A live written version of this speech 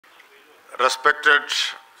Respected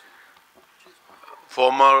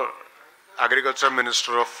former Agriculture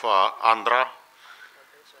Minister of Andhra,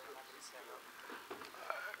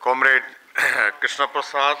 Comrade Krishna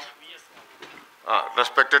Prasad,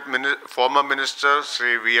 respected former Minister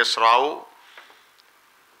Sri V.S. Rao,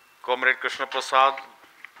 Comrade Krishna Prasad,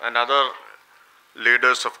 and other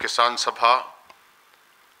leaders of Kisan Sabha,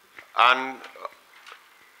 and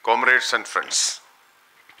comrades and friends.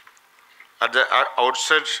 At the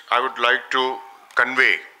outset, I would like to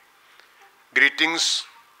convey greetings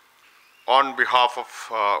on behalf of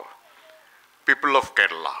people of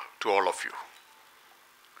Kerala to all of you.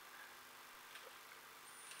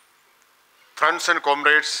 Friends and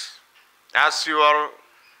comrades, as you are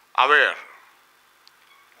aware,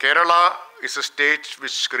 Kerala is a state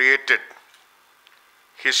which created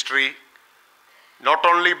history not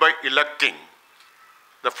only by electing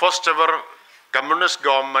the first ever communist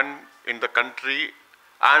government in the country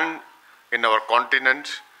and in our continent,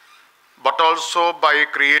 but also by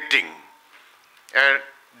creating a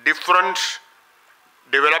different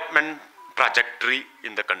development trajectory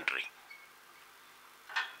in the country.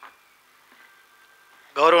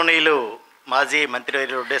 గౌరవనీయులు మాజీ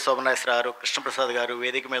మంత్రివర్యులు రొడ్డే శోభనాశ్వరరావు, కృష్ణప్రసాద్ గారు,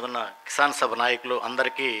 వేదిక మీద ఉన్న కిసాన్ సభ నాయకులు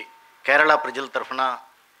అందరికీ కేరళ ప్రజల తరఫున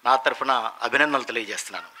నా తరఫున అభినందనలు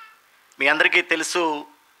తెలియజేస్తున్నాను. మీ అందరికీ తెలుసు,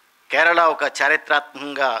 కేరళ ఒక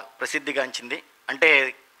చారిత్రాత్మకంగా ప్రసిద్ధిగాంచింది. అంటే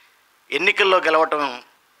ఎన్నికల్లో గెలవటం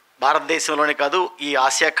భారతదేశంలోనే కాదు, ఈ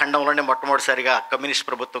ఆసియా ఖండంలోనే మొట్టమొదటిసారిగా కమ్యూనిస్ట్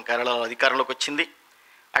ప్రభుత్వం కేరళలో అధికారంలోకి వచ్చింది.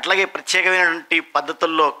 అట్లాగే ప్రత్యేకమైనటువంటి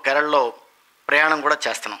పద్ధతుల్లో కేరళలో ప్రయాణం కూడా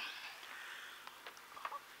చేస్తున్నాం.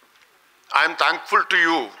 I am thankful to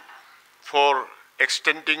you for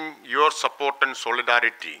extending your support and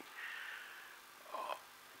solidarity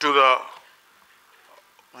to the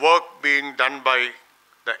work being done by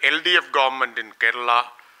the LDF government in Kerala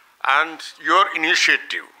and your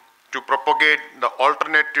initiative to propagate the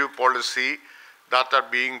alternative policy that are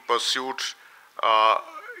being pursued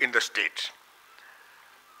in the state.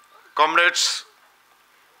 Comrades,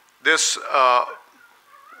 this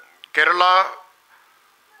Kerala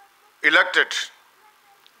elected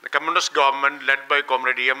the communist government led by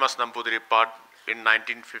Comrade E.M.S. Namboodiripad in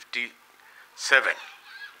 1957.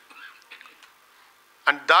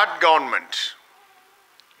 And that government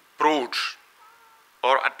proved,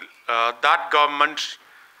 or that government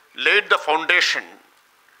laid the foundation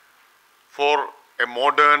for a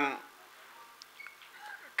modern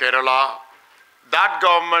Kerala. That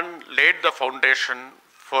government laid the foundation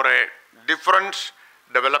for a different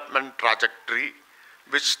development trajectory,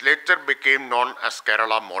 which later became known as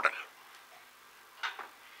Kerala model.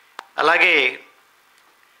 అలాగే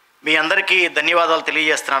మీ అందరికీ ధన్యవాదాలు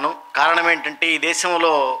తెలియజేస్తున్నాను. కారణం ఏంటంటే, ఈ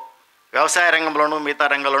దేశంలో వ్యవసాయ రంగంలోనూ మిగతా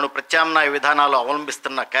రంగంలోనూ ప్రత్యామ్నాయ విధానాలు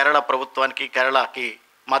అవలంబిస్తున్న కేరళ ప్రభుత్వానికి, కేరళకి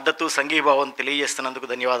మద్దతు సంఘీభావం తెలియజేస్తున్నందుకు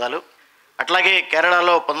ధన్యవాదాలు. అట్లాగే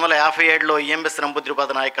కేరళలో 1957లో E.M.S.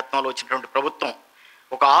 నంబూదిరిపాద నాయకత్వంలో వచ్చినటువంటి ప్రభుత్వం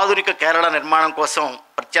ఒక ఆధునిక కేరళ నిర్మాణం కోసం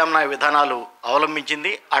ప్రత్యామ్నాయ విధానాలు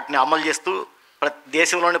అవలంబించింది. వాటిని అమలు చేస్తూ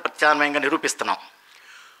దేశంలోని ప్రత్యామ్నాయంగా నిరూపిస్తున్నాం.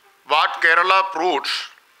 What Kerala proved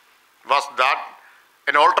was that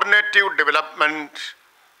an alternative development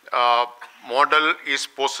model is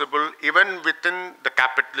possible even within the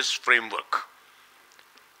capitalist framework.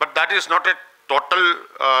 But that is not a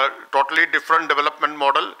totally different development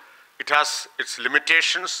model. It has its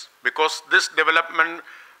limitations because this development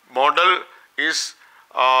model is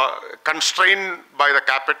constrained by the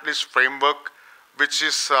capitalist framework which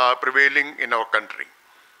is prevailing in our country.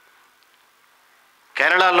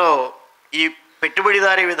 కేరళలో ఈ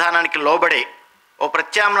పెట్టుబడిదారీ విధానానికి లోబడే ఓ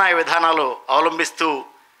ప్రత్యామ్నాయ విధానాలు అవలంబిస్తూ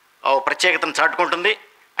ఓ ప్రత్యేకతను చాటుకుంటుంది.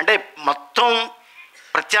 అంటే మొత్తం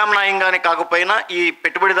ప్రత్యామ్నాయంగానే కాకపోయినా ఈ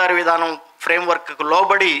పెట్టుబడిదారీ విధానం ఫ్రేమ్వర్క్కు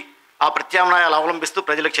లోబడి ఆ ప్రత్యామ్నాయాలు అవలంబిస్తూ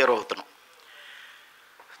ప్రజలకు చేరువవుతున్నాం.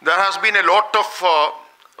 There has been a lot of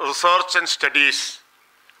research and studies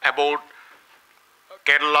about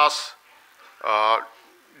Kerala's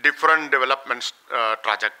different development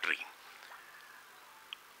trajectory.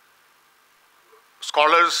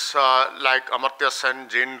 Scholars like Amartya Sen,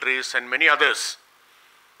 Jane Rees, and many others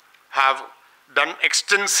have done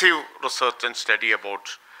extensive research and study about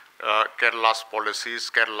Kerala's policies,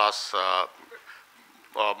 Kerala's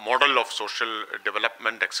model of social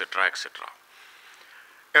development, etc., etc.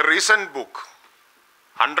 A recent book,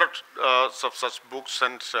 hundreds of such books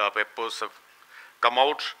and papers have come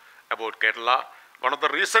out about Kerala. One of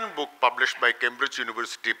the recent books published by Cambridge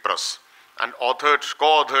University Press and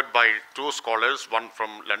co-authored by two scholars, one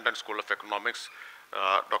from London School of Economics,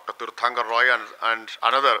 Dr. Tirthankar Roy, and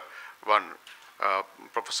another one,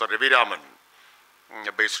 Professor Ravi Raman,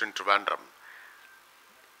 based in Trivandrum.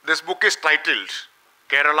 This book is titled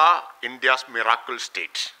Kerala, India's miracle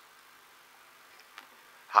state.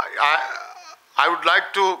 I would like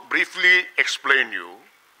to briefly explain you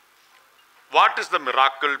what is the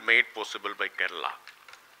miracle made possible by Kerala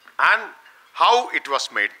and how it was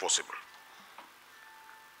made possible.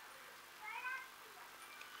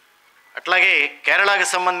 అట్లాగే కేరళకి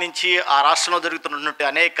సంబంధించి ఆ రాష్ట్రంలో జరుగుతున్నటువంటి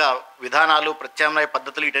అనేక విధానాలు ప్రత్యామ్నాయ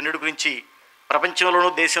పద్ధతులు వీటన్నిటి గురించి ప్రపంచంలోనూ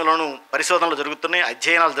దేశంలోనూ పరిశోధనలు జరుగుతున్నాయి,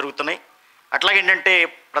 అధ్యయనాలు జరుగుతున్నాయి. అట్లాగే ఏంటంటే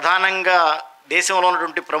ప్రధానంగా దేశంలో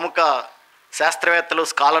ఉన్నటువంటి ప్రముఖ శాస్త్రవేత్తలు,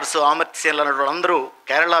 స్కాలర్స్, ఆమర్త్యసేన్లు అనేటువంటి అందరూ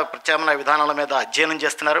కేరళ ప్రత్యామ్నాయ విధానాల మీద అధ్యయనం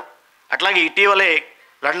చేస్తున్నారు. అట్లాగే ఇటీవలే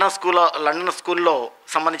లండన్ స్కూల్లో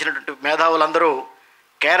సంబంధించినటువంటి మేధావులందరూ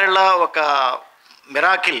కేరళ ఒక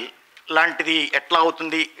మిరాకిల్ లాంటిది ఎట్లా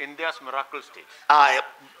అవుతుంది, ఇండియాస్ మిరాకిల్ స్టేట్,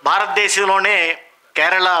 భారతదేశంలోనే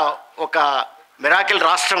కేరళ ఒక మిరాకిల్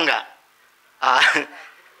రాష్ట్రంగా,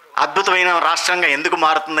 అద్భుతమైన రాష్ట్రంగా ఎందుకు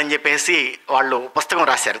మారుతుందని చెప్పేసి వాళ్ళు పుస్తకం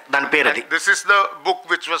రాశారు. దాని పేరు అది. This is the book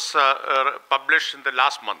which was published in the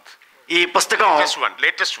last month. ఈ పుస్తకం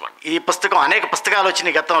లేటెస్ట్ వన్. ఈ పుస్తకం అనేక పుస్తకాలు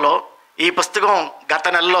వచ్చినాయి గతంలో. ఈ పుస్తకం గత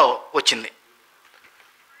నెలలో వచ్చింది.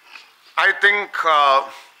 I think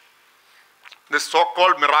this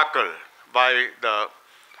so-called miracle by the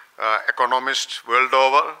economists world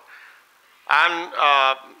over and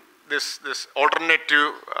this alternative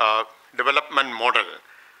development model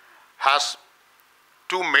has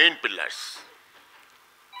two main pillars.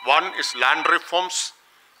 One is land reforms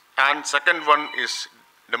and second one is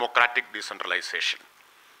democratic decentralization.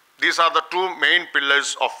 These are the two main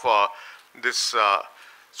pillars of this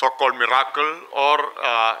so-called miracle or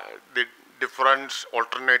the different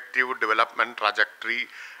alternative development trajectory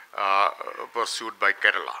pursued by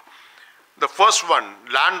Kerala. The first one,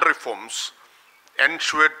 land reforms,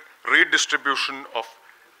 ensured redistribution of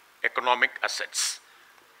economic assets.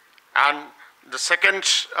 And the second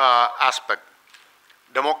aspect,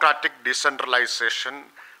 democratic decentralization,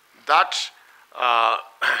 that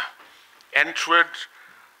ensured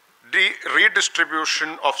the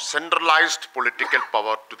redistribution of centralized political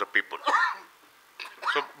power to the people.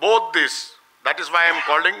 So both this, that is why I am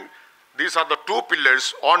calling, these are the two pillars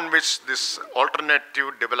on which this alternative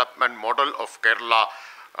development model of Kerala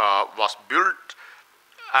was built.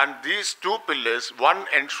 And these two pillars, one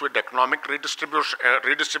ensured economic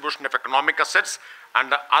redistribution of economic assets, and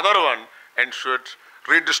the other one ensured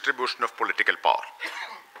redistribution of political power.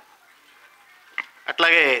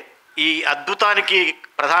 అట్లాగే ఈ అద్భుతానికి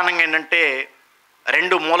ప్రధానంగా ఏంటంటే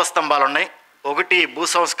రెండు మూల స్తంభాలు ఉన్నాయి. ఒకటి భూ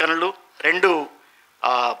సంస్కరణలు, రెండు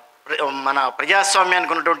మన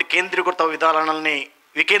ప్రజాస్వామ్యానికి ఉన్నటువంటి కేంద్రీకృత విధానాలని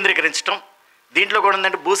వికేంద్రీకరించడం. దీంట్లో కూడా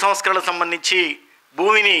ఏంటంటే భూ సంస్కరణలకు సంబంధించి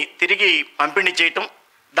భూమిని తిరిగి పంపిణీ చేయటం,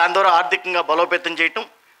 దాని ద్వారా ఆర్థికంగా బలోపేతం చేయటం.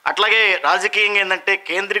 అట్లాగే రాజకీయంగా ఏంటంటే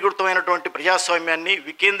కేంద్రీకృతమైనటువంటి ప్రజాస్వామ్యాన్ని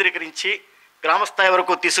వికేంద్రీకరించి గ్రామస్థాయి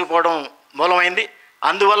వరకు తీసుకుపోవడం మూలమైంది.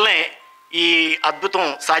 అందువల్లనే ఈ అద్భుతం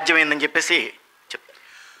సాధ్యమైందని చెప్పేసి చెప్తారు.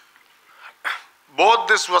 Both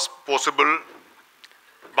this was possible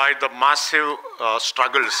by the massive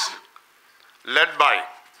struggles led by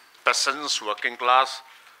peasants, working class,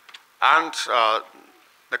 and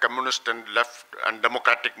the communist and left and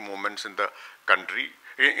democratic movements in the country,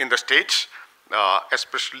 in the states,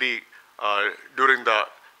 especially during the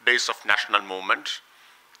days of national movement.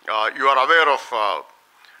 You are aware of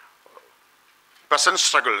peasant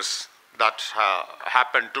struggles that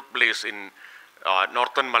took place in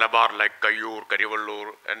northern Malabar like Kayyur, Karivallur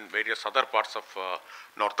and various other parts of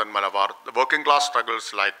northern Malabar. The working class struggles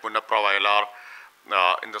like Punnapra Vayalar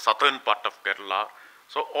in the southern part of Kerala.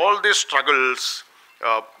 So all these struggles,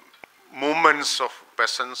 movements of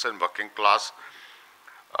peasants and working class,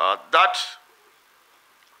 that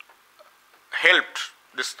helped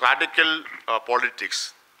this radical politics,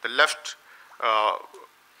 the left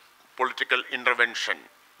political intervention,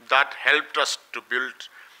 that helped us to build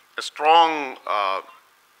a strong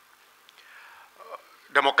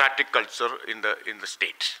democratic culture in the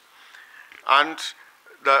state. And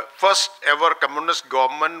the first ever communist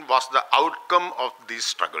government was the outcome of these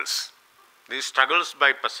struggles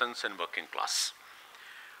by peasants and working class.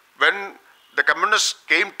 When the communists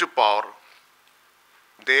came to power,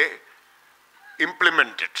 they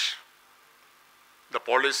implemented the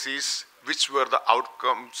policies which were the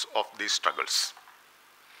outcomes of these struggles.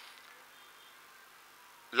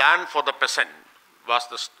 Land for the peasant was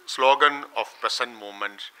the slogan of peasant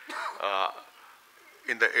movement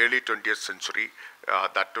in the early 20th century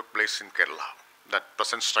that took place in Kerala, that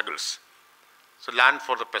peasant struggles. So land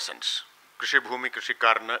for the peasants, Krishi Bhumi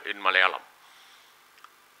Krishikarna in Malayalam.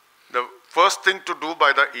 The first thing to do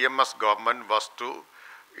by the EMS government was to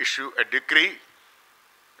issue a decree,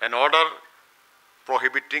 an order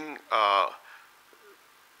prohibiting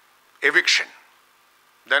eviction.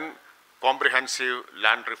 Then Comprehensive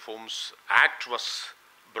Land Reforms Act was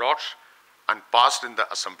brought and passed in the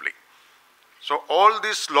assembly. So all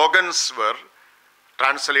these slogans were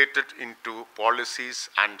translated into policies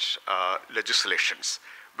and legislations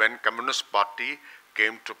when Communist Party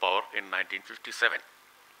came to power in 1957.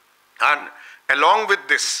 And along with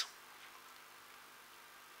this,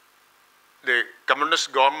 the communist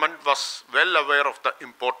government was well aware of the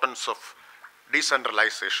importance of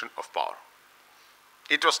decentralization of power.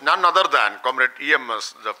 It was none other than Comrade EMS,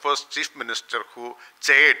 the first chief minister who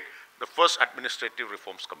chaired the first administrative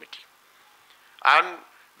reforms committee. And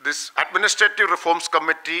this administrative reforms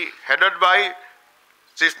committee, headed by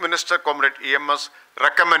Chief Minister Comrade EMS,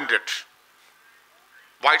 recommended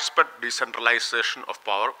widespread decentralization of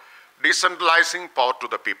power, decentralizing power to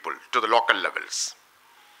the people, to the local levels.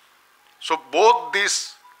 So both these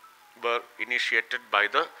were initiated by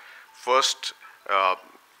the first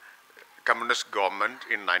communist government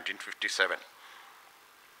in 1957.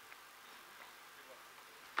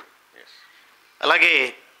 Yes. అలాగే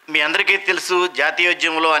మీ అందరికీ తెలుసు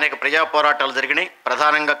జాతీయోద్యమంలో అనేక ప్రజా పోరాటాలు జరిగినాయి.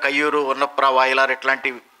 ప్రధానంగా కయ్యూరు, ఉన్నప్ర, వాయిలార్ ఇట్లాంటి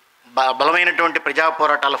బలమైనటువంటి ప్రజా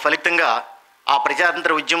పోరాటాల ఫలితంగా ఆ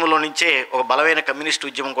ప్రజాతంత్ర ఉద్యమంలో నుంచే ఒక బలమైన కమ్యూనిస్ట్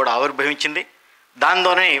ఉద్యమం కూడా ఆవిర్భవించింది.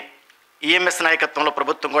 దానితోనే ఈఎంఎస్ నాయకత్వంలో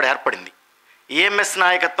ప్రభుత్వం కూడా ఏర్పడింది. ఈఎంఎస్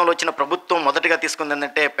నాయకత్వంలో వచ్చిన ప్రభుత్వం మొదటగా తీసుకుంది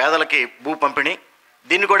ఏంటంటే పేదలకి భూ పంపిణీ.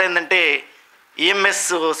 దీన్ని కూడా ఏంటంటే ఈఎంఎస్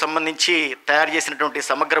సంబంధించి తయారు చేసినటువంటి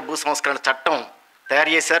సమగ్ర భూ సంస్కరణ చట్టం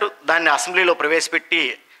తయారు చేశారు. దాన్ని అసెంబ్లీలో ప్రవేశపెట్టి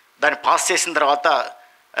దాన్ని పాస్ చేసిన తర్వాత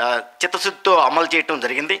చిత్తశుద్ధితో అమలు చేయటం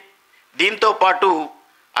జరిగింది. దీంతో పాటు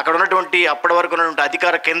అక్కడ ఉన్నటువంటి అప్పటి వరకు ఉన్నటువంటి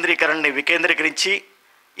అధికార కేంద్రీకరణని వికేంద్రీకరించి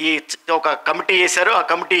ఈ ఒక కమిటీ వేశారు. ఆ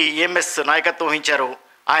కమిటీ ఈఎంఎస్ నాయకత్వం వహించారు.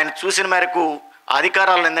 ఆయన చూసిన మేరకు ఆ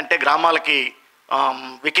అధికారాలను ఏంటంటే గ్రామాలకి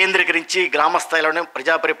వికేంద్రీకరించి గ్రామ స్థాయిలోనే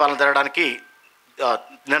ప్రజా పరిపాలన జరగడానికి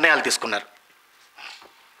నిర్ణయాలు తీసుకున్నారు.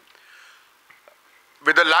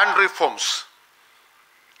 With the land reforms,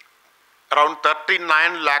 around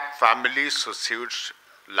 39 lakh families received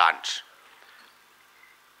land.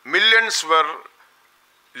 Millions were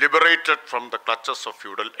liberated from the clutches of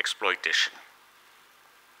feudal exploitation.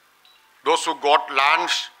 Those who got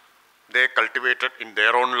lands, they cultivated in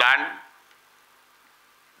their own land.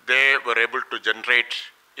 They were able to generate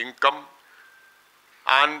income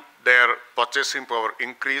and their purchasing power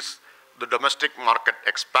increased. The domestic market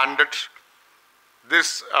expanded. This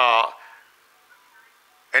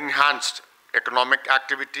enhanced economic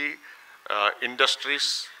activity, industries,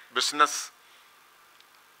 business.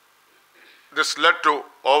 This led to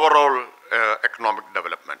overall economic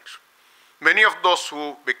development. Many of those who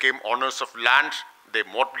became owners of land, they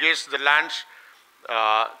mortgaged the land.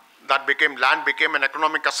 Land became an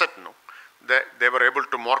economic asset. No? They were able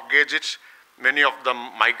to mortgage it. Many of them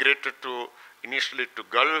migrated initially to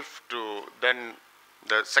Gulf, to then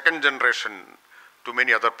the second generation to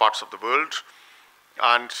many other parts of the world.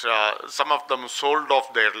 And some of them sold off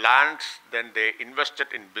their land, then they invested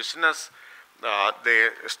in business. They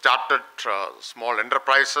started small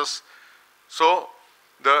enterprises. So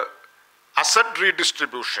the asset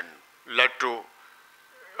redistribution led to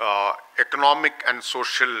economic and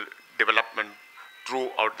social development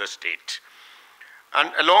throughout the state. And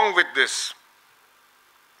along with this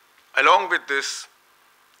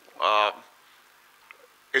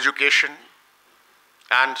education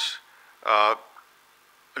and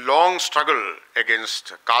long struggle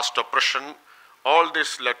against caste oppression, all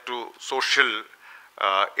this led to social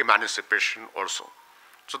emancipation also.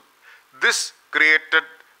 So this created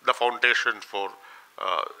the foundation for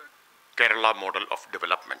Kerala model of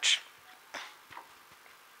development.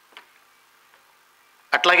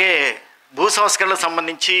 అట్లాగే భూ సంస్కరణలకు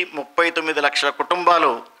సంబంధించి 39 లక్షల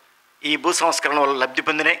కుటుంబాలు ఈ భూ సంస్కరణ వల్ల లబ్ధి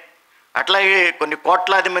పొందినాయి. అట్లాగే కొన్ని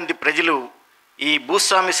కోట్లాది మంది ప్రజలు ఈ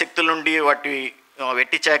భూస్వామి శక్తుల నుండి వాటి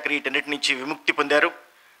వెట్టి చాకరీ వీటన్నిటి నుంచి విముక్తి పొందారు.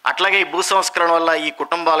 అట్లాగే ఈ భూ సంస్కరణ వల్ల ఈ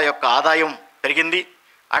కుటుంబాల యొక్క ఆదాయం పెరిగింది.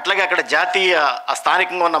 అట్లాగే అక్కడ జాతీయ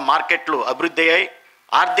స్థానికంగా ఉన్న మార్కెట్లు అభివృద్ధి అయ్యాయి.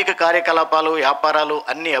 ఆర్థిక కార్యకలాపాలు, వ్యాపారాలు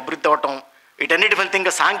అన్నీ అభివృద్ధి అవ్వటం, వీటన్నిటి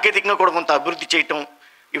ఫలితంగా సాంకేతికంగా కూడా కొంత అభివృద్ధి చేయటం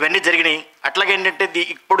ఇవన్నీ జరిగినాయి. అట్లాగే ఏంటంటే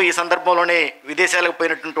ఇప్పుడు ఈ సందర్భంలోనే విదేశాలకు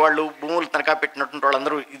పోయినటువంటి వాళ్ళు, భూములు తనఖా పెట్టినటువంటి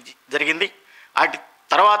వాళ్ళందరూ జరిగింది. వాటి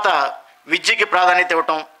తర్వాత విద్యకి ప్రాధాన్యత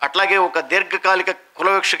ఇవ్వటం, అట్లాగే ఒక దీర్ఘకాలిక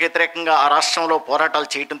కులవివక్షకు వ్యతిరేకంగా ఆ రాష్ట్రంలో పోరాటాలు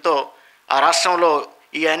చేయడంతో ఆ రాష్ట్రంలో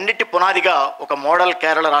ఈ అన్నిటి పునాదిగా ఒక మోడల్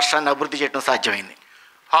కేరళ రాష్ట్రాన్ని అభివృద్ధి చేయడం సాధ్యమైంది.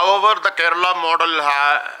 However, the Kerala model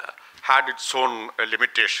had its own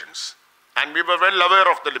limitations, and we were well aware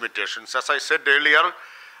of the limitations. As I said earlier,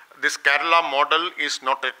 this Kerala model is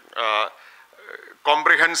not a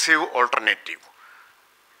comprehensive alternative.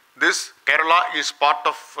 This Kerala is part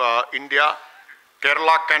of India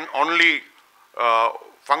Kerala can only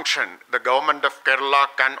function, the government of Kerala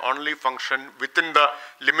can only function within the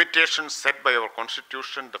limitations set by our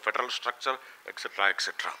constitution, the federal structure, etc.,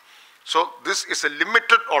 etc. So this is a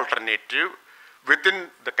limited alternative within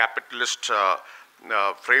the capitalist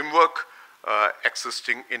framework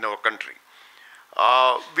existing in our country.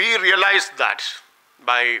 We realized that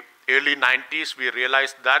by early 90s, we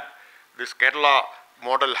realized that this Kerala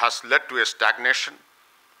model has led to a stagnation.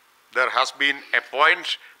 There has been a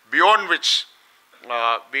point beyond which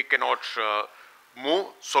we cannot move,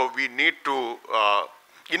 so we need to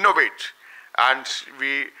innovate, and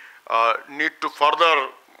we need to further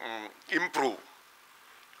improve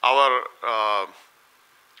our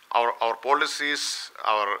policies,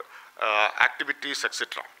 our activities,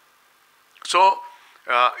 etc. So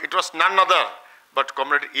it was none other but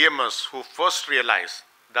Comrade EMS who first realized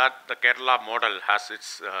that the Kerala model has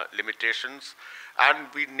its limitations, and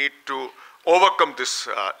we need to overcome this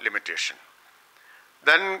limitation.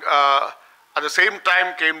 Then at the same time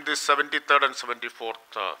came this 73rd and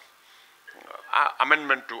 74th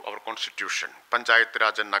amendment to our constitution, Panchayat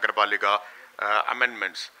Raj and Nagarpalika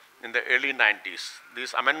amendments in the early 90s.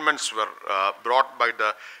 These amendments were brought by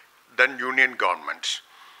the then union government.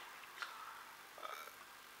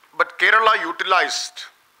 But Kerala utilized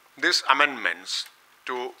these amendments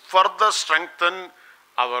to further strengthen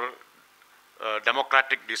our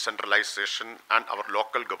democratic decentralization and our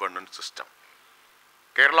local governance system.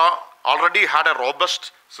 Kerala already had a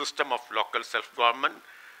robust system of local self-government,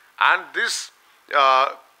 and this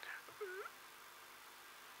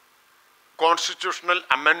constitutional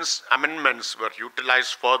amendments were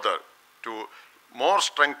utilized further to more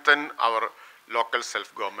strengthen our local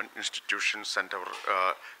self-government institutions and our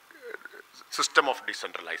system of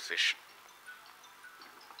decentralization.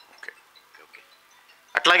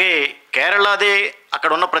 అట్లాగే కేరళదే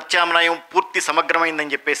అక్కడ ఉన్న ప్రత్యామ్నాయం పూర్తి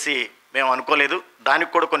సమగ్రమైందని చెప్పేసి మేము అనుకోలేదు.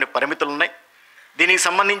 దానికి కూడా కొన్ని పరిమితులు ఉన్నాయి. దీనికి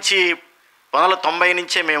సంబంధించి 1990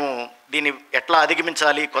 నుంచే మేము దీన్ని ఎట్లా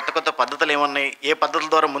అధిగమించాలి, కొత్త కొత్త పద్ధతులు ఏమన్నాయి, ఏ పద్ధతుల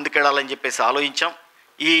ద్వారా ముందుకెళ్ళాలని చెప్పేసి ఆలోచించాం.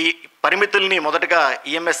 ఈ పరిమితుల్ని మొదటగా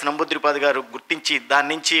ఈఎంఎస్ నంబూద్రిపాద్ గారు గుర్తించి దాని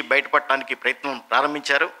నుంచి బయటపడటానికి ప్రయత్నం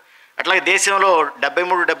ప్రారంభించారు. అట్లాగే దేశంలో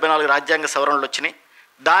 73-74 రాజ్యాంగ సవరణలు వచ్చినాయి.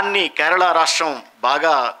 దాన్ని కేరళ రాష్ట్రం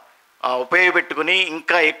బాగా ఉపయోగపెట్టుకుని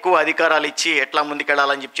ఇంకా ఎక్కువ అధికారాలు ఇచ్చి ఎట్లా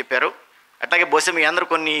ముందుకెళ్ళాలని చెప్పారు. అట్లాగే బహుశా మీ అందరూ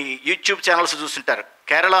కొన్ని యూట్యూబ్ ఛానల్స్ చూస్తుంటారు.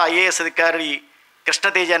 కేరళ ఐఏఎస్ అధికారి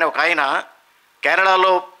కృష్ణతేజ అనే ఒక ఆయన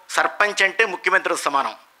కేరళలో సర్పంచ్ అంటే ముఖ్యమంత్రితో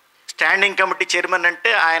సమానం, స్టాండింగ్ కమిటీ చైర్మన్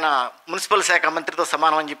అంటే ఆయన మున్సిపల్ శాఖ మంత్రితో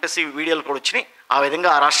సమానం అని చెప్పేసి వీడియోలు కూడా వచ్చినాయి. ఆ విధంగా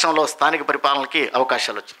ఆ రాష్ట్రంలో స్థానిక పరిపాలనకి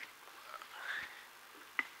అవకాశాలు వచ్చినాయి.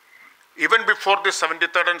 Even before the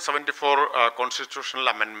 73rd and 74 constitutional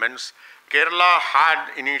amendments, Kerala had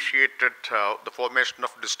initiated the formation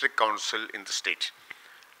of district council in the state.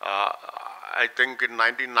 I think in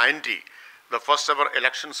 1990, the first ever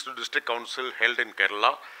elections to district council held in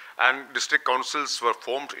Kerala, and district councils were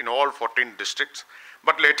formed in all 14 districts.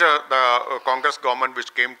 But later, the Congress government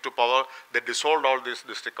which came to power, they dissolved all these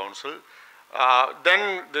district council. Then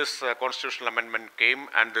this constitutional amendment came,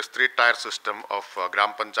 and this three-tier system of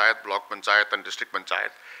Gram Panchayat, Block Panchayat and District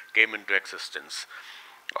Panchayat came into existence.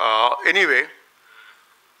 Anyway,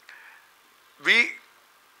 we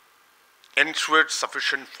ensured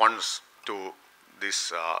sufficient funds to these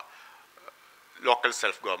local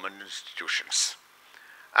self-government institutions,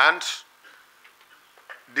 and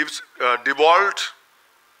we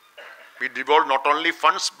devolved not only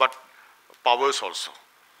funds but powers also.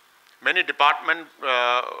 Many department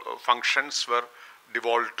functions were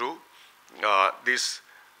devolved to this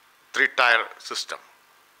three-tier system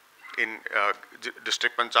in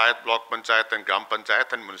district panchayat, block panchayat and gram panchayat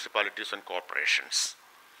and municipalities and corporations.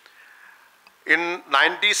 In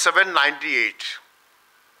 97-98,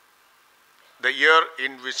 the year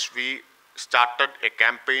in which we started a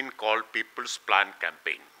campaign called People's Plan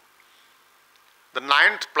Campaign. The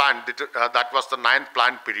 9th plan, that was the 9th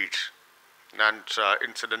plan period. And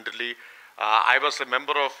incidentally, I was a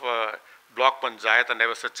member of Block Panchayat, and I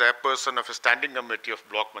was a chairperson of a standing committee of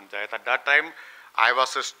Block Panchayat. At that time, I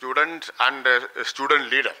was a student and a student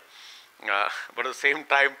leader. But at the same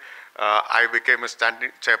time, I became a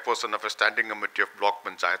chairperson of a standing committee of Block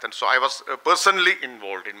Panchayat. And so I was personally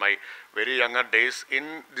involved in my very younger days in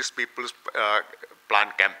this People's Plan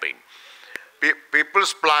campaign.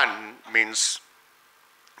 People's Plan means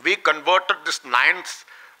we converted this 9th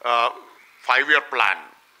 5-year plan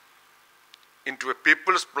into a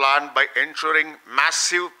people's plan by ensuring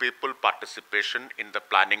massive people participation in the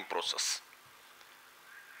planning process.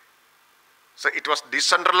 So it was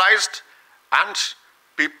decentralized and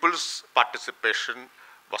people's participation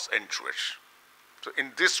was ensured. So in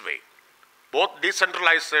this way, both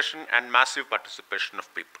decentralization and massive participation of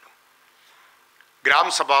people. Gram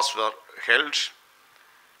Sabhas were held.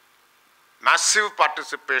 Massive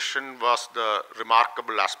participation was the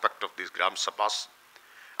remarkable aspect of these Gram Sabhas.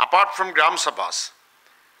 Apart from Gram Sabhas,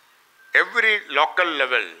 every local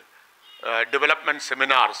level development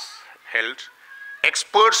seminars held,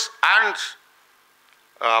 experts and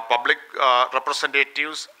public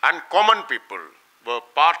representatives and common people were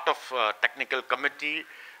part of technical committee.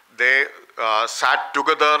 They sat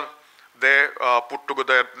together, they put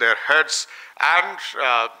together their heads, and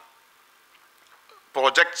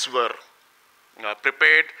projects were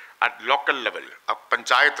prepared at local level, at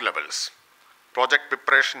panchayat levels. Project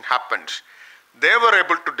preparation happened. They were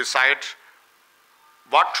able to decide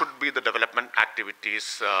what should be the development activities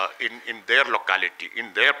in their locality, in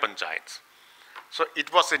their panchayats. So it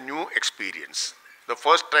was a new experience. The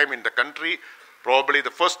first time in the country, probably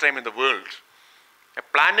the first time in the world, a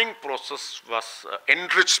planning process was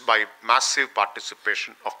enriched by massive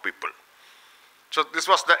participation of people. So this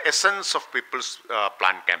was the essence of people's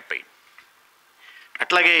plan campaign.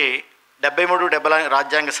 అట్లాగే 73-74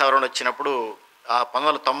 రాజ్యాంగ సవరణ వచ్చినప్పుడు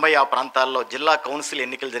 1990 ఆ ప్రాంతాల్లో జిల్లా council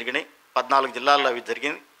ఎన్నికలు జరిగినాయి. 14 జిల్లాల్లో అవి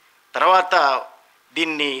జరిగింది. తర్వాత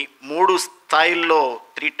దీన్ని 3 స్థాయిల్లో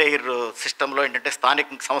 3 టైర్ సిస్టంలో ఏంటంటే స్థానిక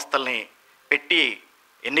సంస్థల్ని పెట్టి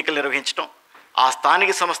ఎన్నికలు నిర్వహించడం, ఆ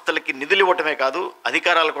స్థానిక సంస్థలకి నిధులు ఇవ్వటమే కాదు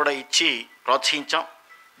అధికారాలు కూడా ఇచ్చి ప్రోత్సహించాం.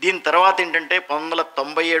 దీని తర్వాత ఏంటంటే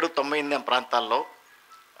 1997-98 ప్రాంతాల్లో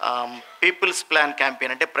పీపుల్స్ ప్లాన్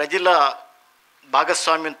క్యాంపెయిన్ అంటే ప్రజల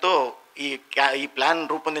భాగస్వామ్యంతో ఈ ప్లాన్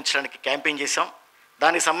రూపొందించడానికి క్యాంపెయిన్ చేశాం.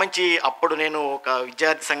 దానికి సంబంధించి అప్పుడు నేను ఒక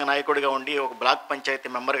విద్యార్థి సంఘ నాయకుడిగా ఉండి ఒక బ్లాక్ పంచాయతీ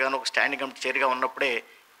మెంబర్గాను ఒక స్టాండింగ్ కమిటీ చైర్గా ఉన్నప్పుడే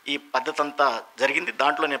ఈ పద్ధతి అంతా జరిగింది.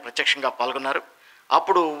 దాంట్లో నేను ప్రత్యక్షంగా పాల్గొన్నారు.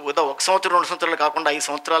 అప్పుడు 1 సంవత్సరం 2 సంవత్సరాలు కాకుండా 5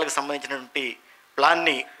 సంవత్సరాలకు సంబంధించినటువంటి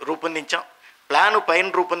ప్లాన్ని రూపొందించాం. ప్లాను పైన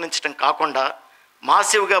రూపొందించడం కాకుండా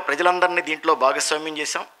మాసివ్గా ప్రజలందరినీ దీంట్లో భాగస్వామ్యం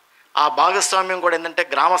చేశాం. ఆ భాగస్వామ్యం కూడా ఏంటంటే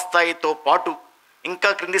గ్రామ స్థాయితో పాటు ఇంకా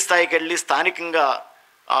క్రింది స్థాయికి వెళ్ళి స్థానికంగా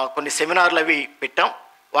కొన్ని సెమినార్లు అవి పెట్టాం.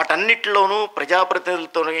 వాటన్నిటిలోనూ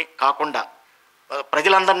ప్రజాప్రతినిధులతోనే కాకుండా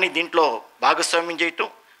ప్రజలందరినీ దీంట్లో భాగస్వామ్యం చేయటం,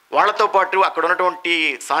 వాళ్ళతో పాటు అక్కడ ఉన్నటువంటి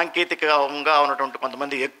సాంకేతికంగా ఉన్నటువంటి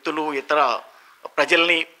కొంతమంది వ్యక్తులు ఇతర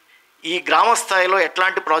ప్రజల్ని ఈ గ్రామ స్థాయిలో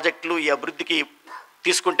ఎట్లాంటి ప్రాజెక్టులు ఈ అభివృద్ధికి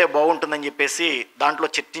తీసుకుంటే బాగుంటుందని చెప్పేసి దాంట్లో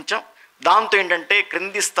చర్చించాం. దాంతో ఏంటంటే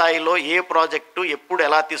క్రింది స్థాయిలో ఏ ప్రాజెక్టు ఎప్పుడు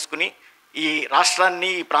ఎలా తీసుకుని ఈ రాష్ట్రాన్ని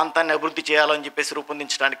ఈ ప్రాంతాన్ని అభివృద్ధి చేయాలని చెప్పేసి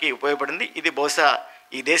రూపొందించడానికి ఉపయోగపడింది. ఇది బహుశా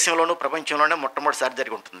ఈ దేశంలోనూ ప్రపంచంలోనే మొట్టమొదటిసారి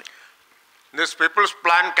జరిగి ఉంటుంది. This People's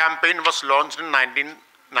Plan campaign was launched in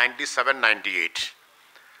 1997-98.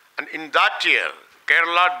 And in that year,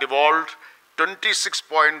 Kerala devolved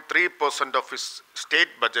 26.3% of its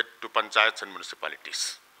state budget to panchayats and municipalities.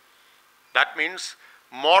 That means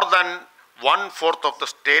more than 1/4 of the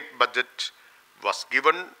state budget was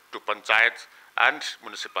given to panchayats and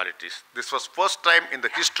municipalities. This was first time in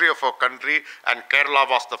the history of our country, and Kerala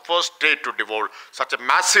was the first state to devolve such a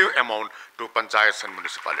massive amount to panchayats and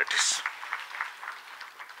municipalities.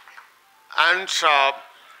 And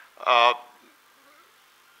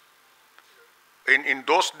in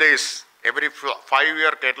those days, every 5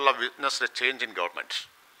 years, Kerala witnessed a change in government.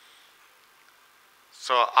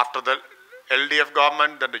 So after the LDF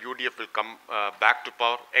government, then the UDF will come back to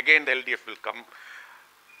power. Again, the LDF will come.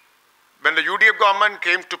 When the UDF government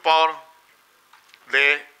came to power, they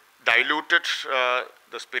diluted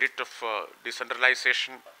the spirit of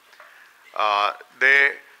decentralization. They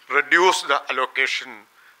reduced the allocation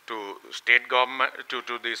to state government,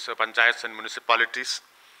 to these panchayats and municipalities.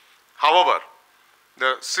 However,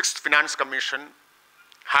 the 6th Finance Commission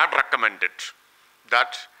had recommended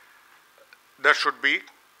that there should be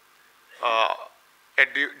a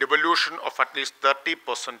devolution of at least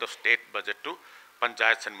 30% of state budget to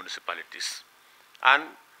panchayats and municipalities. And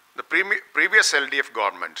the previous LDF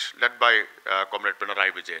government, led by Comrade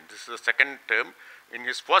Pinarayi Vijayan, this is the second term. In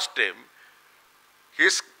his first term,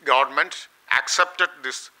 his government accepted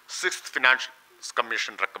this 6th Finance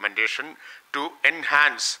Commission recommendation to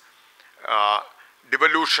enhance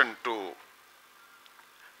devolution to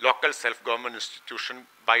local self-government institution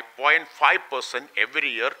by 0.5% every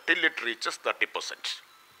year till it reaches 30%.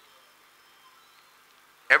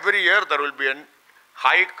 Every year there will be a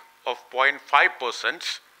hike of 0.5%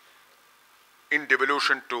 in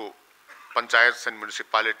devolution to panchayats and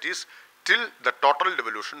municipalities till the total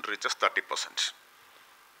devolution reaches 30%.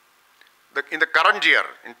 In the current year,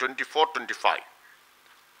 in 24-25,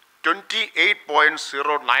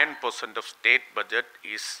 28.09% of state budget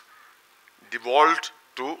is devolved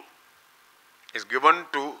is given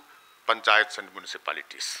to panchayats and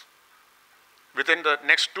municipalities. Within the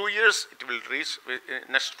next 2 years, it will reach,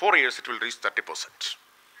 next 4 years, it will reach 30%.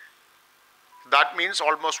 That means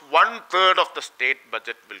almost 1/3 of the state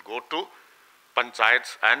budget will go to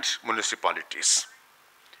panchayats and municipalities.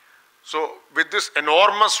 So with this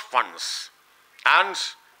enormous funds and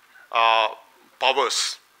powers,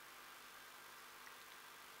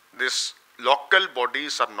 these local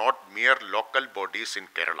bodies are not mere local bodies in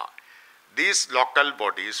Kerala. These local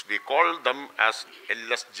bodies, we call them as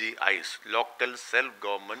LSGIs, local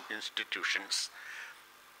self-government institutions.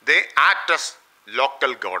 They act as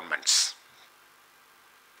local governments.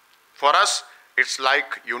 For us, it's like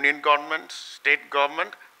union government, state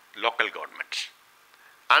government, local government.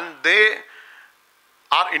 And they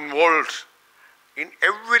are involved in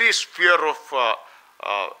every sphere of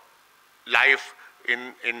life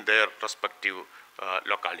in their respective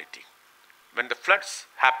locality. When the floods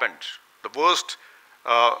happened, the worst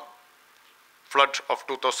flood of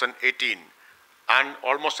 2018 and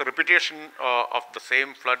almost a repetition of the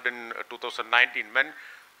same flood in 2019, when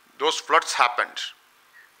those floods happened,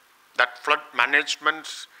 that flood management,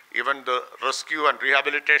 even the rescue and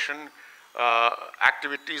rehabilitation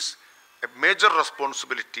activities, a major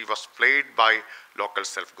responsibility was played by local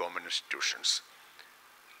self-government institutions.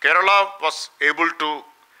 Kerala was able to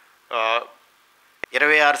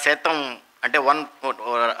 26% అంటే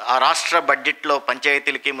ఆ రాష్ట్ర బడ్జెట్లో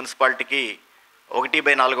పంచాయతీలకి మున్సిపాలిటీకి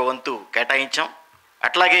 1/4 వంతు కేటాయించాం.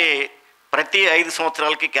 అట్లాగే ప్రతి 5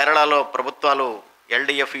 సంవత్సరాలకి కేరళలో ప్రభుత్వాలు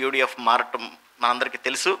ఎల్డిఎఫ్ యూడిఎఫ్ మారటం మనందరికీ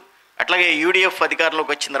తెలుసు. అట్లాగే యూడిఎఫ్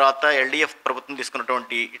అధికారంలోకి వచ్చిన తర్వాత ఎల్డిఎఫ్ ప్రభుత్వం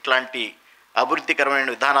తీసుకున్నటువంటి ఇట్లాంటి అభివృద్ధికరమైన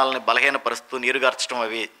విధానాలను బలహీనపరుస్తూ నీరుగార్చడం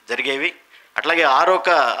అవి జరిగేవి. అట్లాగే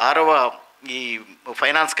ఆరవ ఈ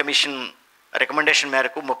ఫైనాన్స్ కమిషన్ రికమెండేషన్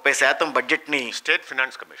మేరకు 30% బడ్జెట్ని state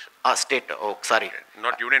finance commission state sorry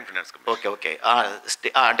not union finance commission okay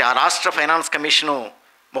అంటే ఆ రాష్ట్ర ఫైనాన్స్ కమిషను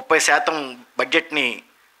 30% బడ్జెట్ని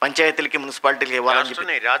పంచాయతీలకి మున్సిపాలిటీలకి ఇవ్వాలని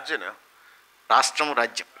చెప్పి రాజ్యం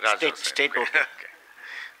స్టేట్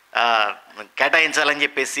కేటాయించాలని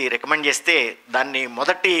చెప్పేసి రికమెండ్ చేస్తే దాన్ని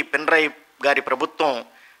మొదటి పినరయి గారి ప్రభుత్వం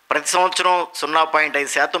ప్రతి సంవత్సరం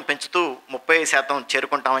 0.5% పెంచుతూ 30%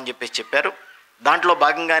 చేరుకుంటామని చెప్పేసి చెప్పారు. దాంట్లో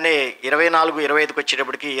భాగంగానే 24-25కి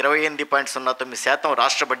వచ్చేటప్పటికి 28.09%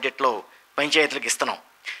 రాష్ట్ర బడ్జెట్లో పంచాయతీలకు ఇస్తున్నాం.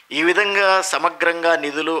 ఈ విధంగా సమగ్రంగా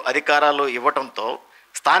నిధులు అధికారాలు ఇవ్వటంతో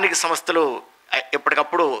స్థానిక సంస్థలు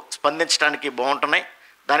ఎప్పటికప్పుడు స్పందించడానికి బాగుంటున్నాయి.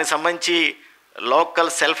 దానికి సంబంధించి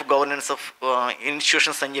local self governance of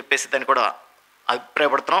institutions అని చెప్పేసి దాన్ని కూడా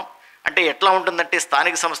అభిప్రాయపడుతున్నాం. అంటే ఎట్లా ఉంటుందంటే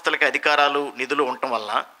స్థానిక సంస్థలకి అధికారాలు నిధులు ఉండటం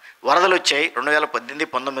వల్ల వరదలు వచ్చాయి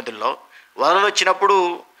 2018-19లో. వరదలు వచ్చినప్పుడు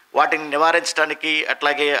వాటిని నివారించడానికి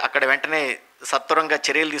అట్లాగే అక్కడ వెంటనే సత్వరంగా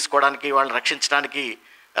చర్యలు తీసుకోవడానికి వాళ్ళని రక్షించడానికి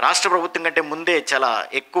రాష్ట్ర ప్రభుత్వం కంటే ముందే చాలా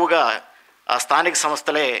ఎక్కువగా స్థానిక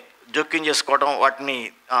సంస్థలే జోక్యం చేసుకోవడం వాటిని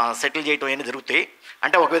సెటిల్ చేయడం అనేది జరుగుతాయి.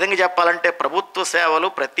 అంటే ఒక విధంగా చెప్పాలంటే ప్రభుత్వ సేవలు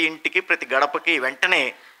ప్రతి ఇంటికి ప్రతి గడపకి వెంటనే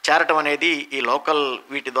చేరటం అనేది ఈ లోకల్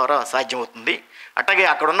వీటి ద్వారా సాధ్యమవుతుంది. అట్లాగే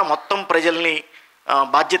అక్కడున్న మొత్తం ప్రజల్ని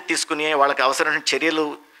బాధ్యత తీసుకుని వాళ్ళకి అవసరమైన చర్యలు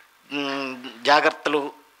జాగ్రత్తలు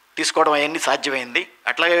తీసుకోవడం అవన్నీ సాధ్యమైంది.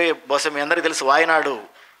 అట్లాగే బహుశా మీ అందరికీ తెలుసు వాయనాడు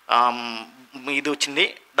ఇది వచ్చింది.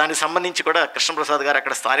 దానికి సంబంధించి కూడా కృష్ణప్రసాద్ గారు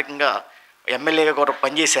అక్కడ స్థానికంగా ఎమ్మెల్యేగా కూడా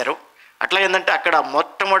పనిచేశారు. అట్లా ఏంటంటే అక్కడ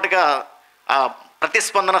మొట్టమొదటిగా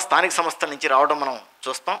ప్రతిస్పందన స్థానిక సంస్థల నుంచి రావడం మనం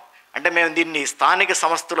చూస్తాం. అంటే మేము దీన్ని స్థానిక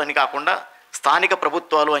సంస్థలు అని కాకుండా స్థానిక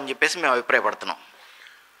ప్రభుత్వాలు అని చెప్పేసి మేము అభిప్రాయపడుతున్నాం.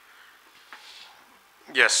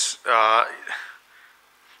 Yes,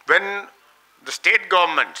 when the state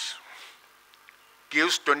government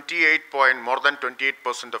gives more than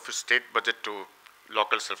 28% of its state budget to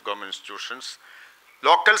local self-government institutions,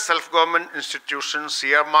 local self-government institutions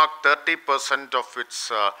earmark 30% of its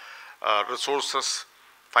resources,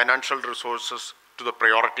 financial resources, to the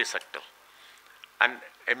priority sector. And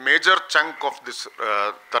a major chunk of this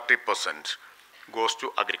 30% goes to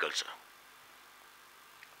agriculture.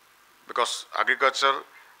 Because agriculture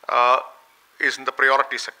is in the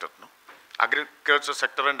priority sector, no? Agriculture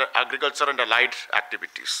sector and agriculture and allied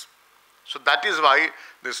activities. So that is why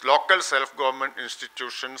these local self-government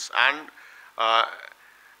institutions and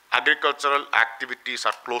agricultural activities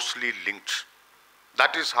are closely linked.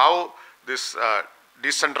 That is how this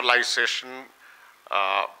decentralization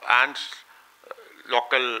and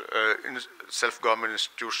local self-government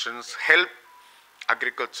institutions help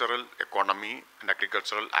agricultural economy and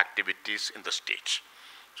agricultural activities in the state.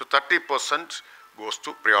 So 30% goes to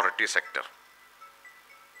priority sector.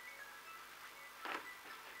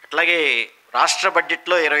 అట్లాగే రాష్ట్ర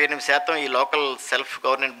బడ్జెట్లో 28% ఈ local self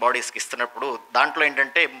governance బాడీస్కి ఇస్తున్నప్పుడు దాంట్లో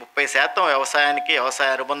ఏంటంటే 30% వ్యవసాయానికి వ్యవసాయ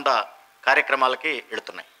అనుబంధ కార్యక్రమాలకి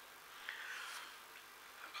వెళుతున్నాయి.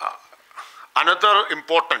 Another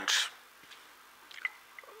important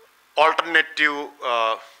alternative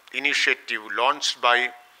initiative launched by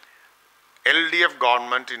LDF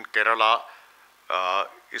government in Kerala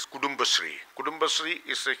is Kudumbashree. Kudumbashree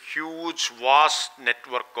is a huge, vast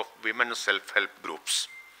network of women self-help groups.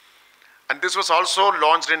 And this was also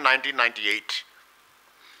launched in 1998.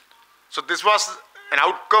 So this was an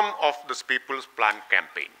outcome of this People's Plan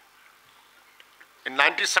campaign. In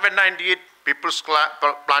 97-98, People's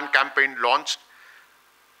Plan campaign launched.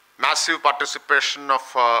 Massive participation of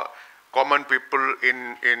common people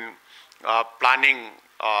in planning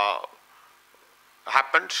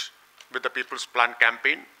happened with the People's Plan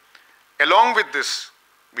campaign. Along with this,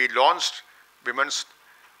 we launched women's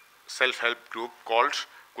self-help group called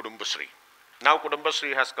Kudumbashree. Now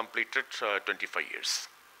Kudumbashree has completed 25 years.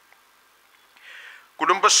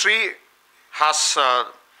 Kudumbashree has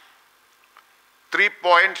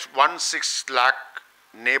 3.16 lakh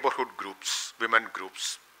neighborhood groups, women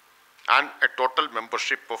groups, and a total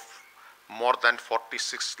membership of more than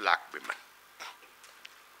 46 lakh women.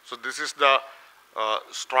 So this is the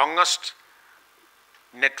strongest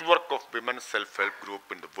network of women's self-help group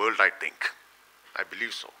in the world, I think. I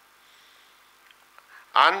believe so.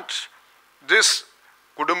 And this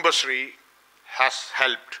Kudumbashree has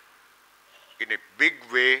helped in a big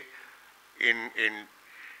way in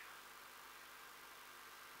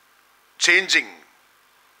changing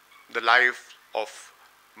the life of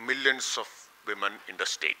millions of women in the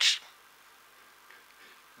state.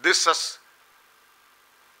 This has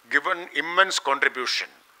given immense contribution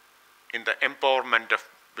in the empowerment of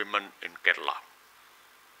women in Kerala.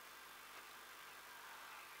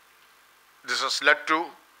 This has led to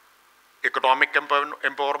economic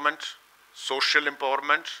empowerment, social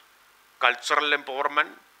empowerment, cultural empowerment,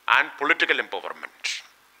 and political empowerment.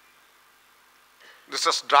 This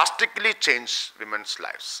has drastically changed women's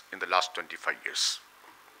lives in the last 25 years.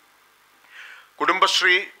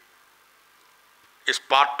 Kudumbashree is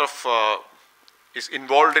is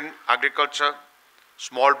involved in agriculture,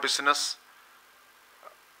 small business,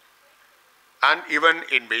 and even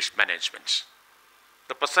in waste management.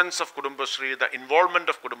 The presence of Kudumbashree, the involvement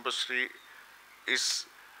of Kudumbashree is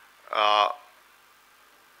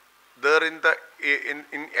there in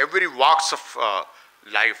every walks of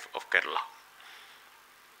life of Kerala.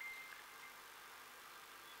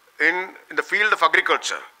 In the field of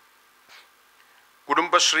agriculture,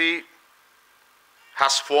 Kudumbashree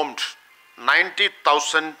has formed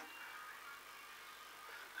 90,000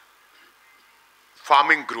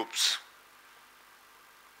 farming groups,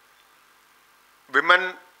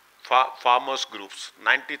 women farmers groups.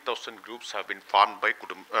 90,000 groups have been formed by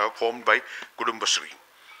Kudumbashree,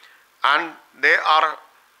 and they are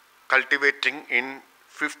cultivating in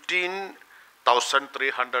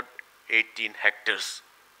 15,318 hectares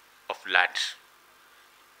of land.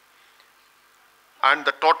 And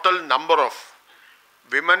the total number of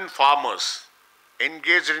women farmers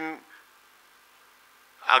engaged in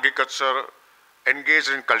agriculture,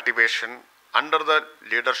 engaged in cultivation under the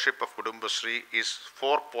leadership of Kudumbashree is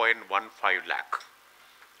 4.15 lakh.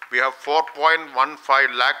 We have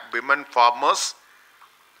 4.15 lakh women farmers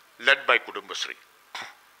led by Kudumbashree.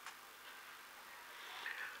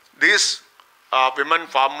 These women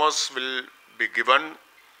farmers will be given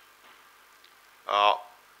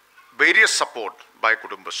various support by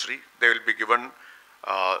Kudumbashree. They will be given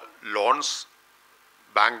loans,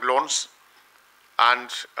 bank loans, and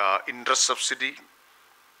interest subsidy,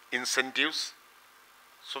 incentives.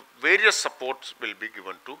 So various supports will be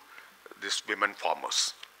given to these women farmers.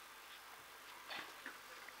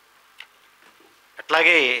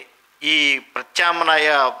 అట్లాగే ఈ ప్రత్యామ్నాయ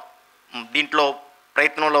దీంట్లో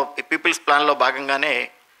ప్రయత్నంలో peoples ప్లాన్లో భాగంగానే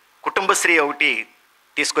కుటుంబశ్రీ ఒకటి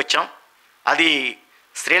తీసుకొచ్చాం. అది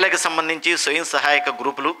స్త్రీలకు సంబంధించి స్వయం సహాయక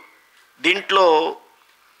గ్రూపులు. దీంట్లో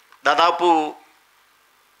దాదాపు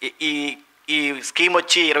ఈ స్కీమ్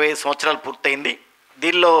వచ్చి 25 సంవత్సరాలు పూర్తయింది.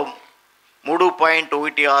 దీనిలో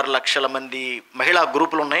 3.16 లక్షల మంది మహిళా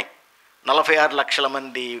గ్రూపులు ఉన్నాయి. 46 లక్షల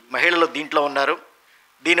మంది మహిళలు దీంట్లో ఉన్నారు.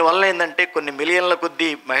 దీనివల్ల ఏంటంటే కొన్ని మిలియన్ల కొద్దీ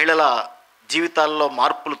మహిళల జీవితాల్లో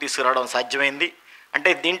మార్పులు తీసుకురావడం సాధ్యమైంది. అంటే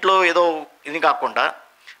దీంట్లో ఏదో ఇది కాకుండా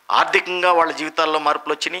ఆర్థికంగా వాళ్ళ జీవితాల్లో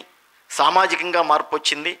మార్పులు వచ్చినాయి, సామాజికంగా మార్పు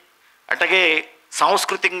వచ్చింది, అట్లాగే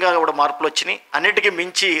సాంస్కృతికంగా కూడా మార్పులు వచ్చినాయి. అన్నిటికీ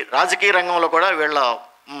మించి రాజకీయ రంగంలో కూడా వీళ్ళ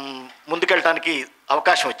ముందుకెళ్ళటానికి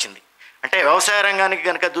అవకాశం వచ్చింది. అంటే వ్యవసాయ రంగానికి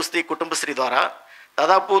కనుక చూస్తే కుటుంబశ్రీ ద్వారా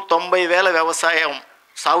దాదాపు 90,000 వ్యవసాయం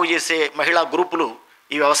సాగు చేసే మహిళా గ్రూపులు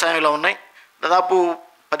ఈ వ్యవసాయంలో ఉన్నాయి. దాదాపు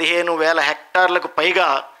 15,000 హెక్టార్లకు పైగా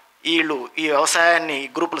వీళ్ళు ఈ వ్యవసాయాన్ని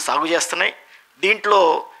గ్రూపులు సాగు చేస్తున్నాయి. దీంట్లో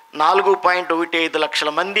 4.15 లక్షల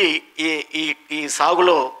మంది ఈ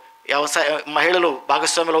సాగులో వ్యవసాయ మహిళలు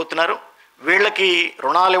భాగస్వాములు అవుతున్నారు. వీళ్ళకి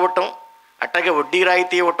రుణాలు ఇవ్వటం, అట్లాగే వడ్డీ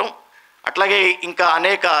రాయితీ ఇవ్వటం, అట్లాగే ఇంకా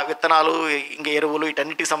అనేక విత్తనాలు, ఇంకా ఎరువులు,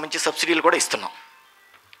 వీటన్నిటికి సంబంధించి సబ్సిడీలు కూడా ఇస్తున్నాం.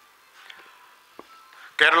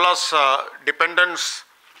 Kerala's dependence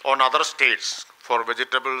on other states for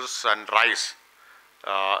vegetables and rice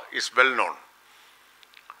is well known.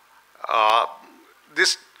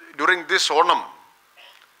 During this Onam,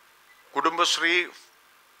 Kudumbashree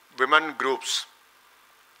women groups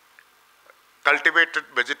cultivated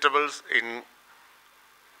vegetables in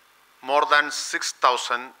more than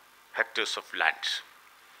 6,000 hectares of land.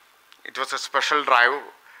 It was a special drive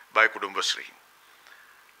by Kudumbashree.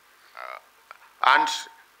 And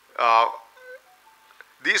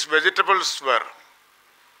these vegetables were,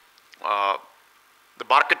 the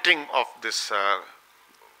marketing of this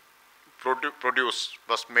produce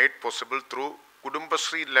was made possible through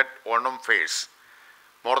Kudumbashree-led Onam fairs.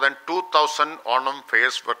 More than 2,000 Onam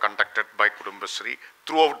fairs were conducted by Kudumbashree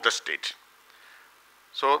throughout the state.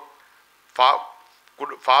 So,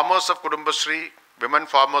 farmers of Kudumbashree, women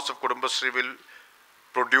farmers of Kudumbashree will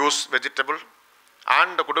produce vegetable, and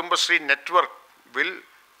the Kudumbashree network will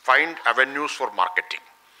find avenues for marketing.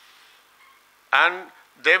 And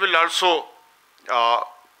they will also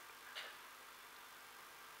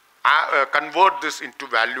convert this into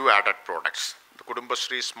value-added products. The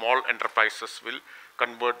Kudumbashree small enterprises will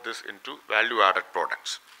convert this into value-added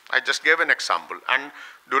products. I just gave an example. And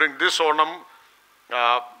during this Onam,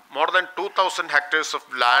 more than 2,000 hectares of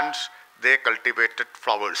land, they cultivated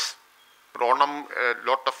flowers. For Onam, a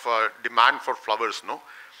lot of demand for flowers, no?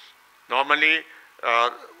 Normally,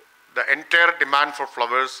 the entire demand for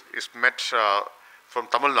flowers is met from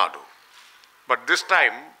Tamil Nadu. But this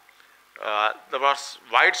time, there was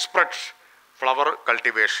widespread flower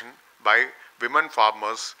cultivation by women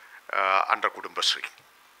farmers under Kudumbashree.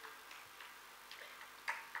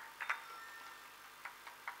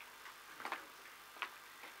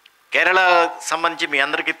 Kerala సంబంధించి మీ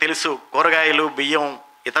అందరికీ తెలుసు, కూరగాయలు, బియ్యం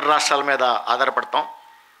ఇతర రాష్ట్రాల మీద ఆధారపడతాం.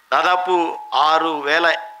 దాదాపు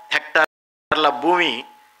 6,000 హెక్టార్ల భూమి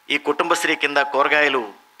ఈ కుటుంబశ్రీ కింద కూరగాయలు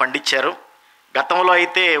పండించారు. గతంలో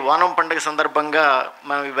అయితే ఓనం పండుగ సందర్భంగా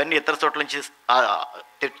మనం ఇవన్నీ ఇతర చోట్ల నుంచి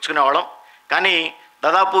తెచ్చుకునేవాళ్ళం. కానీ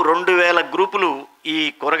దాదాపు 2,000 గ్రూపులు ఈ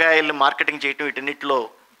కూరగాయలను మార్కెటింగ్ చేయటం, వీటన్నిటిలో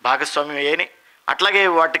భాగస్వామ్యం అయ్యాయి. అట్లాగే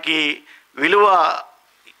వాటికి విలువ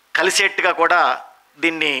కలిసేట్టుగా కూడా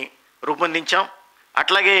దీన్ని రూపొందించాం.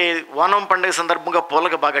 అట్లాగే ఓనం పండుగ సందర్భంగా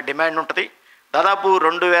పూలకు బాగా డిమాండ్ ఉంటుంది. దాదాపు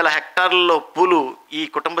 2,000 హెక్టార్లలో పూలు ఈ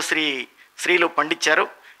స్త్రీలు పండించారు.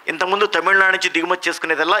 ఇంతకుముందు తమిళనాడు నుంచి దిగుమతి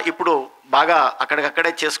చేసుకునేదల్లా ఇప్పుడు బాగా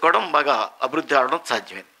అక్కడికక్కడే చేసుకోవడం, బాగా అభివృద్ధి అవడం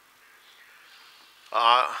సాధ్యమైంది.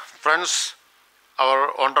 Friends, our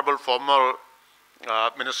honorable former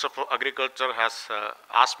Minister for Agriculture has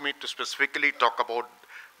asked me to specifically talk about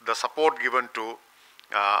the support given to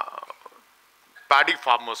paddy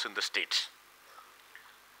farmers in the state.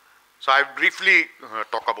 So I briefly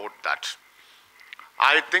talk about that.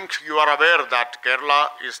 I think you are aware that Kerala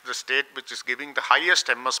is the state which is giving the highest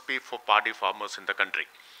MSP for paddy farmers in the country.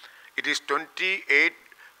 It is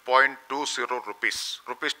 28.20 rupees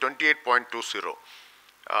 28.20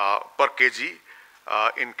 per kg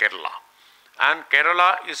in Kerala. And Kerala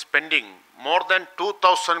is spending more than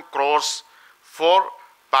 2,000 crores for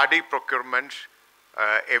paddy procurement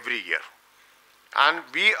every year. And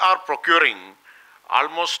we are procuring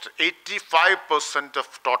almost 85% of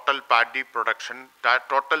total paddy production,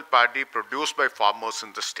 total paddy produced by farmers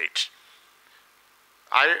in the state.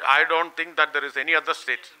 I don't think that there is any other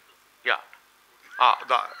state. Yeah.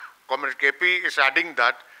 The Comrade KP is adding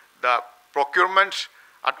that the procurement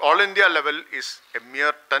at all India level is a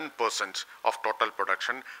mere 10% of total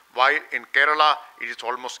production, while in Kerala it is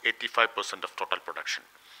almost 85% of total production.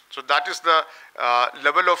 So that is the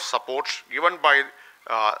level of support given by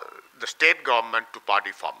the state government to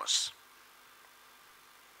paddy farmers.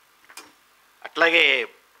 అట్లాగే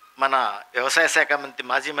మన వ్యవసాయ శాఖ మంత్రి,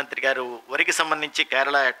 మాజీ మంత్రి గారు వరికి సంబంధించి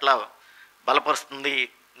కేరళ ఎట్లా బలపరుస్తుంది,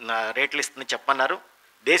 రేట్లు ఇస్తుంది చెప్పన్నారు.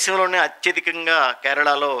 దేశంలోనే అత్యధికంగా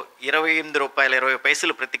కేరళలో 28 రూపాయల 20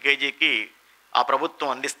 పైసలు ప్రతి కేజీకి ఆ ప్రభుత్వం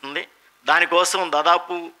అందిస్తుంది. దానికోసం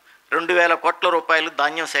దాదాపు 2,000 కోట్ల రూపాయలు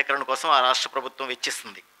ధాన్యం సేకరణ కోసం ఆ రాష్ట్ర ప్రభుత్వం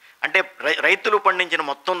వెచ్చిస్తుంది. అంటే రైతులు పండించిన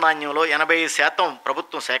మొత్తం ధాన్యంలో 80%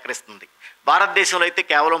 ప్రభుత్వం సేకరిస్తుంది. భారతదేశంలో అయితే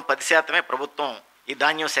కేవలం 10% ప్రభుత్వం ఈ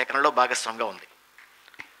ధాన్యం సేకరణలో భాగస్వామిగా ఉంది.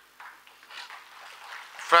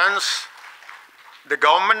 Friends, the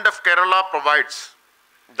government of Kerala provides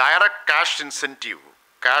direct cash incentive,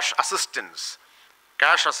 cash assistance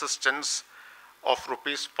of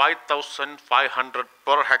rupees 5,500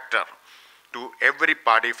 per hectare to every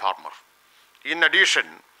paddy farmer. In addition,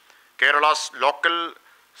 Kerala's local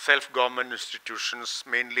self-government institutions,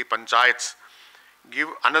 mainly panchayats, give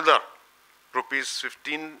another rupees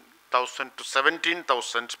 15,000 to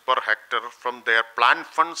 17,000 per hectare from their plant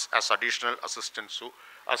funds as additional assistance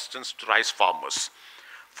to rice farmers.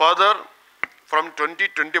 Further, from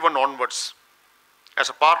 2021 onwards, as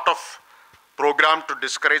a part of program to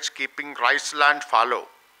discourage keeping rice land fallow,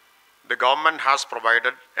 the government has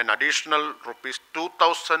provided an additional rupees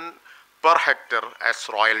 2,000 per hectare as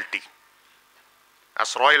royalty.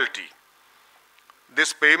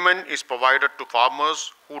 This payment is provided to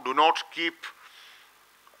farmers who do not keep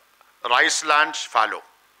rice lands fallow.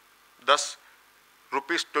 Thus,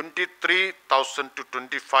 rupees 23,000 to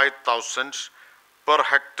 25,000 per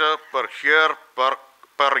hectare per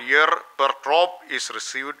year per crop is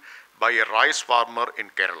received by a rice farmer in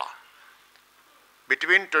Kerala.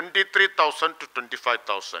 Between 23,000 to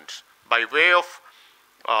 25,000 by way of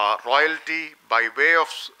royalty, by way of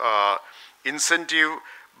incentive,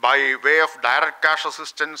 by way of direct cash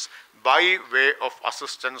assistance, by way of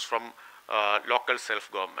assistance from local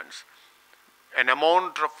self-governments. An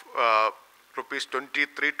amount of rupees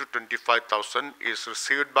 23 to 25,000 is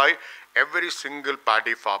received by every single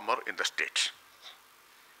paddy farmer in the state.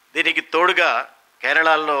 దీనికి తోడుగా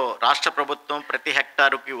కేరళలో రాష్ట్ర ప్రభుత్వం ప్రతి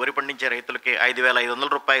హెక్టారుకి వరి పండించే రైతులకి 5,500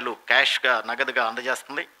 రూపాయలు క్యాష్గా నగదుగా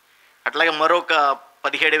అందజేస్తుంది. అట్లాగే మరొక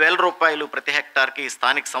 17,000 రూపాయలు ప్రతి హెక్టార్కి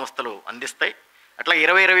స్థానిక సంస్థలు అందిస్తాయి. అట్లా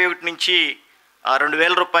 2021 నుంచి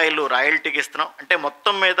 2,000 రూపాయలు రాయల్టీకి ఇస్తున్నాం. అంటే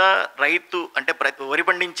మొత్తం మీద రైతు అంటే వరి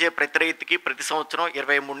పండించే ప్రతి రైతుకి ప్రతి సంవత్సరం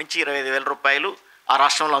 23 నుంచి 25,000 రూపాయలు ఆ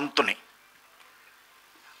రాష్ట్రంలో అందుతున్నాయి.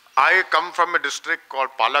 I come from a district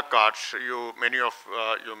called Palakkad. Many of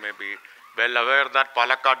you may be well aware that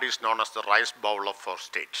Palakkad is known as the rice bowl of our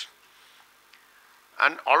state.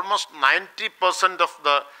 And almost 90% of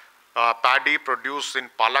the paddy produced in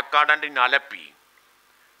Palakkad and in Alleppey.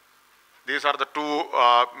 These are the two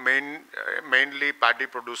mainly paddy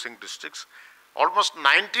producing districts. Almost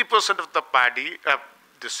 90% of the paddy,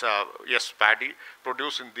 paddy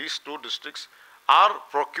produced in these two districts are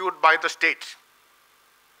procured by the state.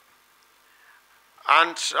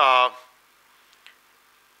 And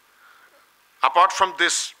apart from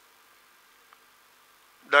this,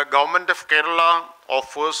 the government of Kerala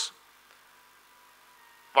offers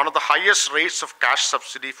one of the highest rates of cash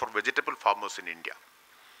subsidy for vegetable farmers in India.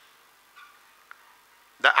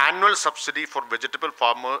 The annual subsidy for vegetable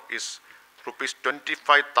farmer is rupees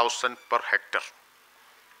 25,000 per hectare.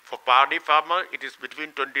 For paddy farmer, it is between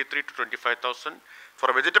 23 to 25,000. For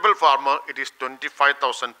a vegetable farmer, it is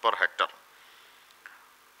 25,000 per hectare.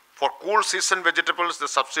 For cool season vegetables, the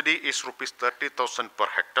subsidy is rupees 30,000 per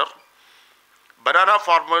hectare. Banana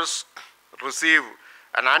farmers receive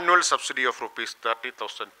an annual subsidy of rupees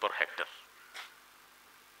 30,000 per hectare.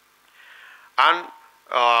 And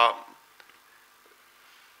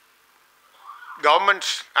governments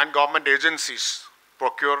and government agencies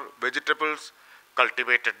procure vegetables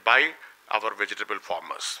cultivated by our vegetable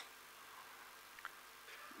farmers.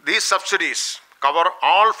 These subsidies cover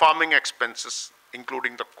all farming expenses,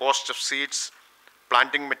 including the cost of seeds,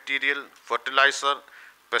 planting material, fertilizer,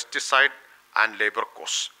 pesticide, and labor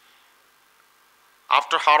costs.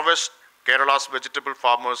 After harvest, Kerala's vegetable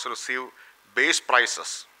farmers receive base prices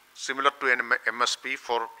similar to an MSP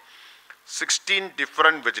for 16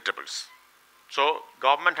 different vegetables. So,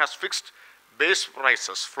 government has fixed base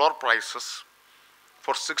prices, floor prices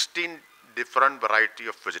for 16 different variety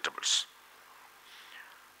of vegetables.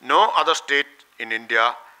 No other state in India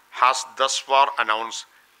has thus far announced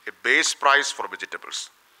a base price for vegetables.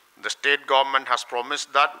 The state government has promised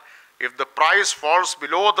that if the price falls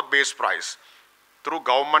below the base price through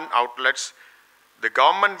government outlets, the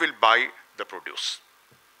government will buy the produce.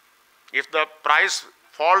 If the price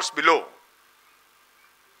falls below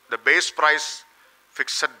the base price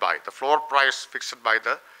fixed by, the floor price fixed by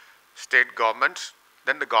the state government,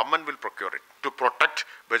 then the government will procure it to protect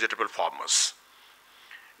vegetable farmers.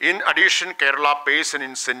 In addition, Kerala pays an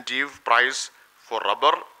incentive price for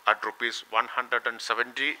rubber at rupees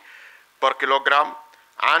 170 per kilogram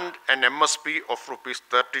and an MSP of rupees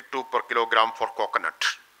 32 per kilogram for coconut.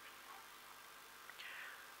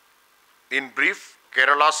 In brief,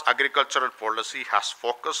 Kerala's agricultural policy has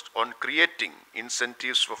focused on creating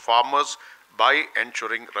incentives for farmers by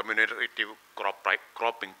ensuring remunerative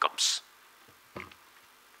crop incomes.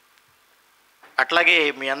 అట్లాగే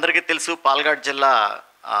మీ అందరికీ తెలుసు పాల్ఘాట్ జిల్లా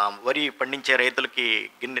వరి పండించే రైతులకి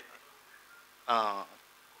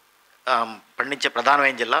పండించే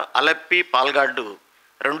ప్రధానమైన జిల్లా. అలెప్పి, పాల్ఘాట్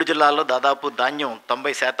 2 జిల్లాల్లో దాదాపు ధాన్యం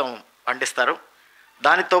 90% పండిస్తారు.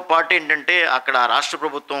 దానితో పాటు ఏంటంటే అక్కడ రాష్ట్ర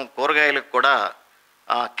ప్రభుత్వం కూరగాయలకు కూడా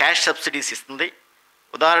క్యాష్ సబ్సిడీస్ ఇస్తుంది.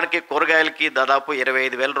 ఉదాహరణకి కూరగాయలకి దాదాపు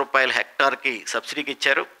 25,000 రూపాయలు హెక్టార్కి సబ్సిడీకి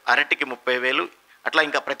ఇచ్చారు, అరటికి 30,000. అట్లా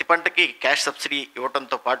ఇంకా ప్రతి పంటకి క్యాష్ సబ్సిడీ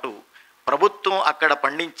ఇవ్వడంతో పాటు ప్రభుత్వం అక్కడ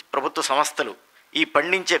ప్రభుత్వ సంస్థలు ఈ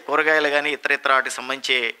పండించే కూరగాయలు కానీ ఇతర వాటికి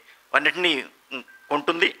సంబంధించే అన్నింటినీ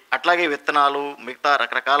కొంటుంది. అట్లాగే విత్తనాలు మిగతా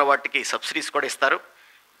రకరకాల వాటికి సబ్సిడీస్ కూడా ఇస్తారు.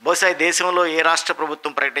 బహుశా దేశంలో ఏ రాష్ట్ర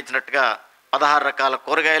ప్రభుత్వం ప్రకటించినట్టుగా 16 రకాల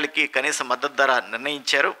కూరగాయలకి కనీస మద్దతు ధర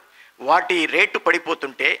నిర్ణయించారు. వాటి రేటు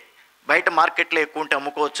పడిపోతుంటే బయట మార్కెట్లో ఎక్కువ ఉంటే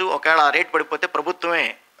అమ్ముకోవచ్చు. ఒకవేళ ఆ రేటు పడిపోతే ప్రభుత్వమే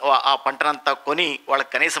ఆ పంటనంతా కొని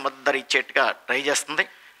వాళ్ళకి కనీస మద్దతు ధర ఇచ్చేట్టుగా ట్రై చేస్తుంది.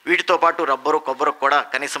 వీటితో పాటు రబ్బరు, కొబ్బరికి కూడా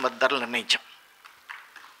కనీస మద్దతు ధరలు నిర్ణయించాం.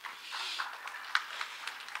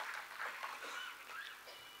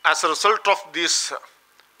 As a result of these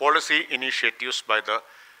policy initiatives by the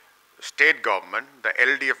state government, the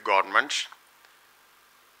LDF government,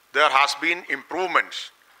 there has been improvements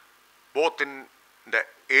both in the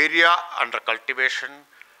area under cultivation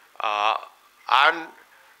and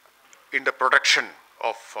in the production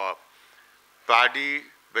of paddy,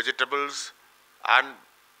 vegetables and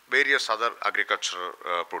various other agricultural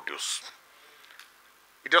produce.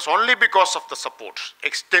 It was only because of the support,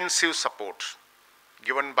 extensive support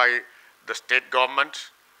given by the state government,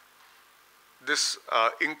 this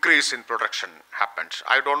increase in production happened.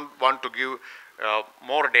 I don't want to give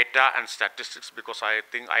more data and statistics because I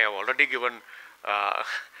think I have already given a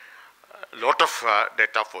lot of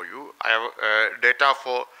data for you. I have data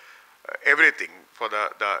for everything, for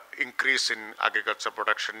the increase in agriculture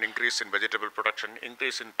production, increase in vegetable production,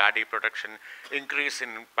 increase in paddy production, increase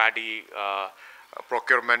in paddy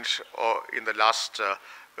procurement in the last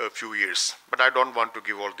few years. But I don't want to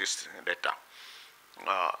give all this data.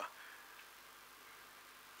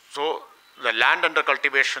 So the land under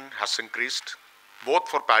cultivation has increased both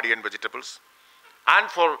for paddy and vegetables and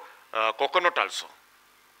for coconut also.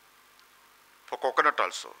 For coconut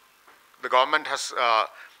also. The government has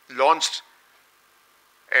launched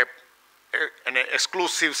an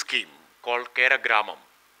exclusive scheme called Kera Gramam,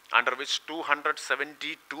 under which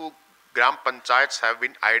 272 Gram Panchayats have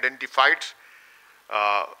been identified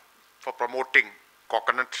for promoting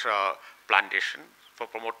coconut plantation, for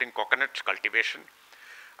promoting coconut cultivation.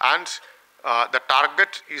 And the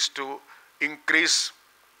target is to increase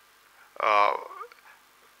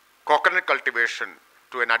coconut cultivation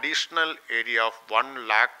to an additional area of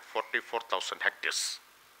 1,44,000 hectares.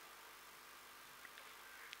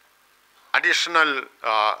 Additional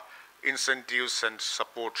incentives and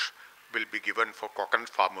support will be given for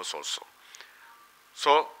coconut farmers also.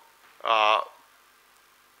 So,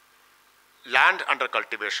 land under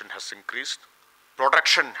cultivation has increased,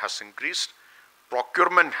 production has increased,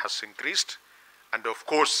 procurement has increased, and of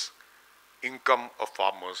course, income of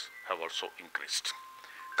farmers have also increased.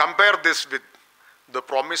 Compare this with the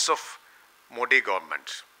promise of Modi government.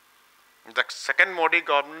 The second Modi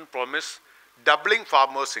government promised doubling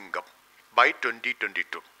farmers' income by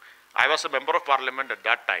 2022. I was a member of parliament at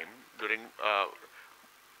that time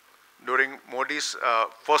during Modi's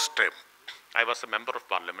first term. I was a member of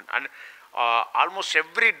parliament, and almost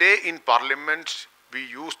every day in parliament we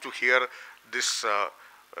used to hear this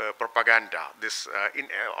propaganda. This in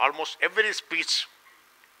almost every speech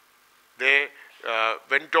they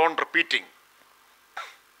went on repeating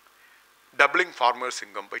doubling farmers'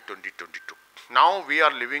 income by 2022. Now we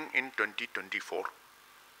are living in 2024.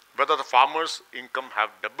 Whether the farmers' income have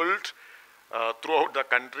doubled throughout the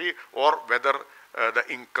country or whether the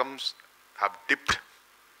incomes have dipped,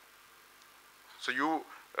 so you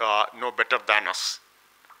know better than us.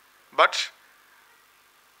 But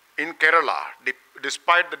in Kerala,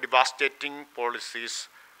 despite the devastating policies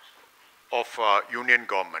of union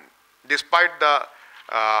government, despite the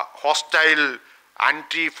hostile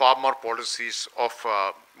anti-farmer policies of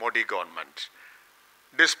Modi government,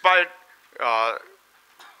 despite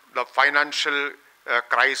the financial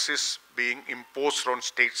crisis being imposed on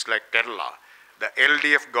states like Kerala, the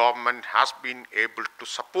LDF government has been able to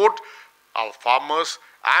support our farmers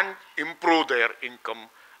and improve their income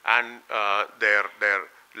and their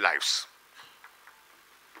lives.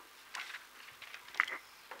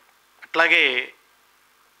 అట్లాగే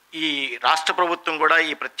ఈ రాష్ట్ర ప్రభుత్వం కూడా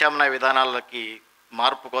ఈ ప్రత్యామ్నాయ విధానాలకి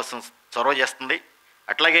మార్పు కోసం చొరవ చేస్తుంది.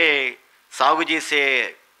 అట్లాగే సాగు చేసే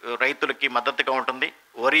రైతులకి మద్దతుగా ఉంటుంది.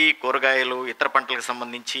 వరి, కూరగాయలు, ఇతర పంటలకు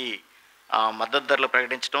సంబంధించి మద్దతు ధరలు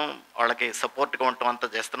ప్రకటించడం, వాళ్ళకి సపోర్ట్గా ఉండటం అంతా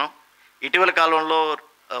చేస్తున్నాం. ఇటీవల కాలంలో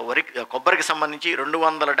కొబ్బరికి సంబంధించి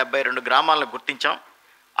 272 గ్రామాలను గుర్తించాం.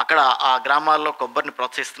 అక్కడ ఆ గ్రామాల్లో కొబ్బరిని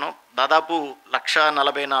ప్రోత్సహిస్తున్నాం. దాదాపు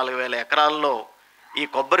 1,44,000 ఎకరాల్లో ఈ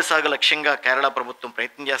కొబ్బరి సాగు లక్ష్యంగా కేరళ ప్రభుత్వం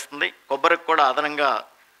ప్రయత్నం చేస్తుంది. కొబ్బరికి కూడా అదనంగా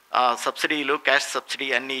సబ్సిడీలు, క్యాష్ సబ్సిడీ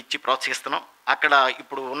అన్నీ ఇచ్చి ప్రోత్సహిస్తున్నాం. అక్కడ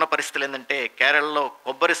ఇప్పుడు ఉన్న పరిస్థితులు ఏంటంటే కేరళలో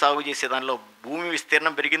కొబ్బరి సాగు చేసే దానిలో భూమి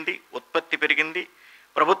విస్తీర్ణం పెరిగింది, ఉత్పత్తి పెరిగింది,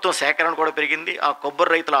 ప్రభుత్వం సేకరణ కూడా పెరిగింది, ఆ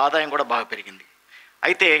కొబ్బరి రైతుల ఆదాయం కూడా బాగా పెరిగింది.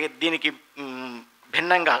 అయితే దీనికి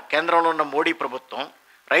భిన్నంగా కేంద్రంలో ఉన్న మోడీ ప్రభుత్వం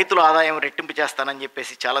రైతుల ఆదాయం రెట్టింపు చేస్తానని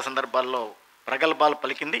చెప్పేసి చాలా సందర్భాల్లో ప్రగల్భాలు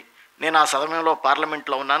పలికింది. నేను ఆ సమయంలో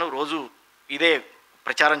పార్లమెంట్లో ఉన్నాను, రోజు ఇదే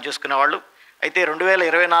ప్రచారం చేసుకునేవాళ్ళు. అయితే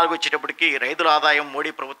 2024 వచ్చేటప్పటికి రైతుల ఆదాయం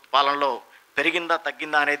మోడీ ప్రభుత్వ పాలనలో పెరిగిందా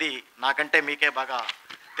తగ్గిందా అనేది నాకంటే మీకే బాగా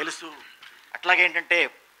తెలుసు. అట్లాగేంటంటే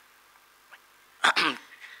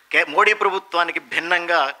మోడీ ప్రభుత్వానికి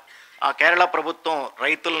భిన్నంగా కేరళ ప్రభుత్వం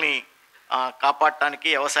రైతుల్ని కాపాడటానికి,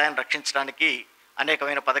 వ్యవసాయాన్ని రక్షించడానికి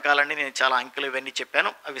అనేకమైన పథకాలన్నీ నేను చాలా అంకెలు ఇవన్నీ చెప్పాను.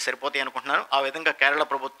 అవి సరిపోతాయి అనుకుంటున్నాను. ఆ విధంగా కేరళ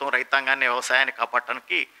ప్రభుత్వం రైతాంగాన్ని, వ్యవసాయాన్ని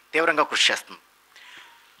కాపాడటానికి తీవ్రంగా కృషి చేస్తుంది.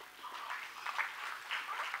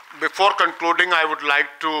 Before concluding, I would like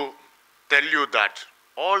to tell you that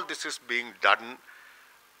all this is being done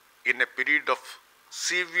in a period of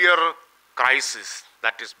severe crisis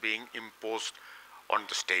that is being imposed on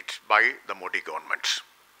the state by the Modi government.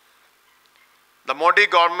 The Modi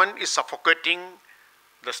government is suffocating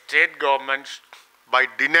the state government by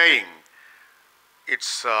denying its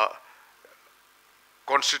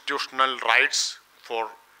constitutional rights for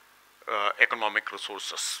economic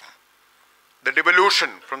resources. The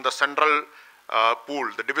devolution from the central pool,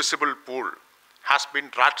 the divisible pool, has been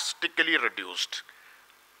drastically reduced,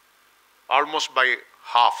 almost by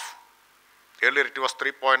half. Earlier it was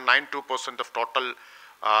 3.92% of total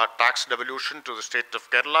tax devolution to the state of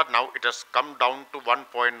Kerala. Now it has come down to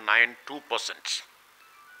 1.92%.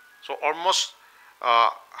 So almost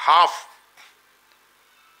half.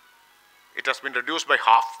 It has been reduced by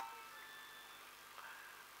half.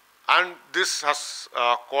 And this has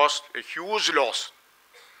caused a huge loss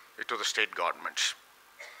to the state government.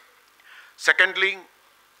 Secondly,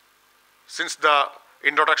 since the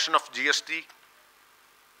introduction of GST,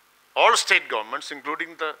 all state governments,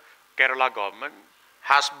 including the Kerala government,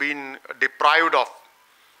 has been deprived of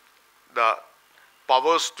the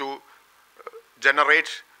powers to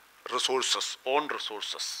generate resources, own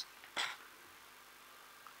resources.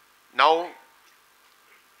 Now,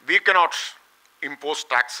 we cannot impose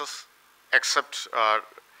taxes except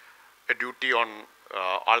a duty on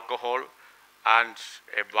alcohol and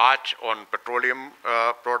a VAT on petroleum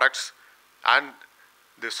products and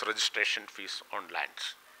this registration fees on land.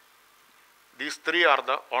 These three are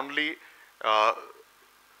the only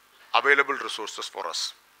available resources for us.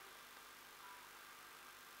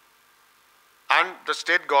 And the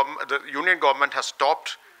state government, the union government has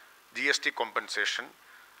stopped GST compensation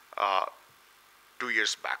 2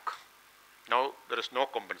 years back. Now there is no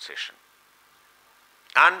compensation.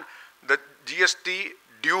 And the GST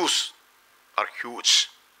dues are huge.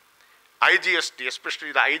 IGST,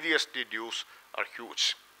 especially the IGST dues, are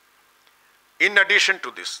huge. In addition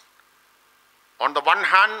to this, on the one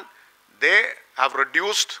hand, they have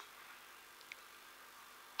reduced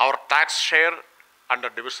our tax share under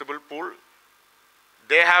divisible pool.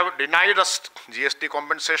 They have denied us GST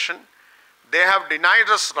compensation. They have denied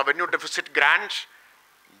us revenue deficit grant.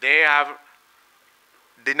 They have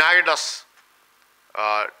denied us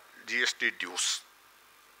GST dues.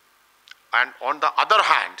 And on the other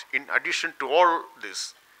hand, in addition to all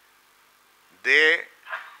this, they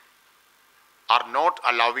are not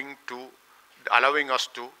allowing us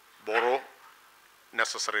to borrow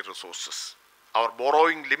necessary resources. Our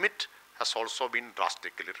borrowing limit has also been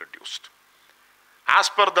drastically reduced. As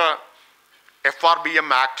per the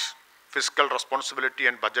FRBM Act, Fiscal Responsibility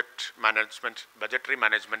and Budgetary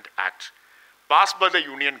Management Act, passed by the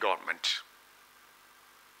union government,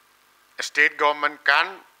 a state government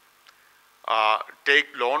can take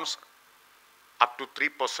loans up to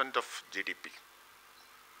 3% of GDP,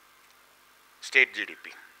 state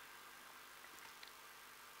GDP.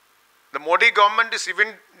 The Modi government is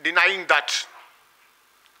even denying that.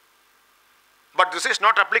 But this is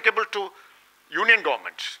not applicable to union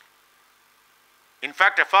government. In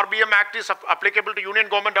fact, FRBM Act is applicable to union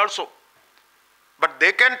government also. But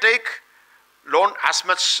they can take loan as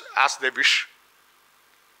much as they wish.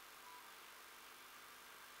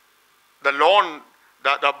 The loan,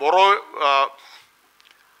 the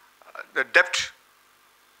debt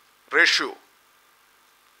ratio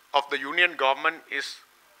of the union government is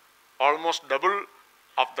almost double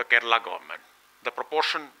of the Kerala government, the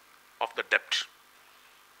proportion of the debt.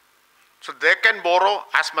 So they can borrow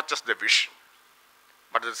as much as they wish.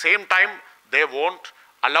 But at the same time, they won't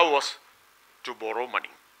allow us to borrow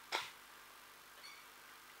money.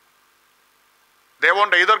 They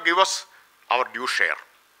won't either give us our due share.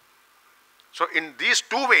 So in these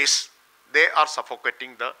two ways, they are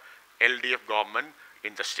suffocating the LDF government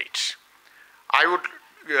in the states. I would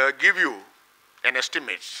give you an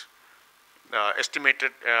estimated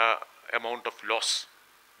amount of loss.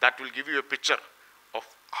 That will give you a picture of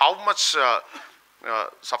how much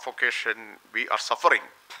suffocation we are suffering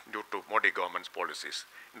due to Modi government's policies.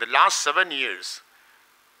 In the last 7 years,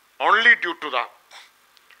 only due to the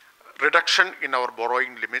reduction in our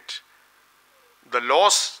borrowing limit, the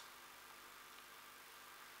loss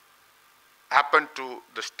happened to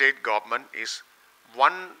the state government is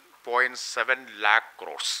 1.7 lakh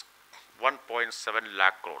crores. 1.7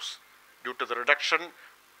 lakh crores due to the reduction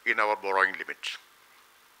in our borrowing limit.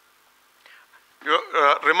 You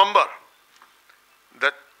remember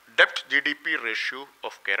that debt GDP ratio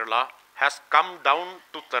of Kerala has come down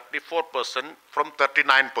to 34% from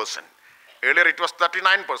 39%. Earlier it was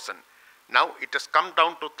 39%. Now it has come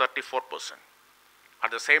down to 34%.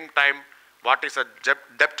 At the same time, what is a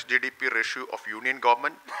debt GDP ratio of union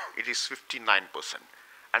government? It is 59%.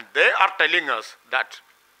 And they are telling us that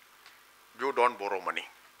you don't borrow money,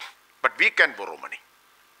 but we can borrow money.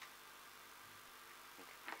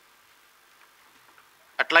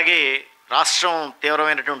 అట్లాగే రాష్ట్రం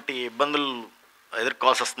తీవ్రమైనటువంటి ఇబ్బందులు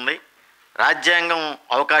ఎదుర్కోవాల్సి వస్తుంది. రాజ్యాంగం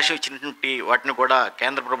అవకాశం ఇచ్చినటువంటి వాటిని కూడా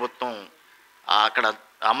కేంద్ర ప్రభుత్వం అక్కడ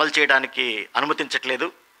అమలు చేయడానికి అనుమతించట్లేదు.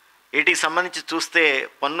 వీటికి సంబంధించి చూస్తే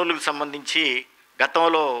పన్నులకు సంబంధించి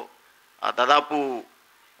గతంలో దాదాపు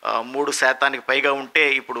 3% పైగా ఉంటే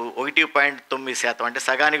ఇప్పుడు 1.9% అంటే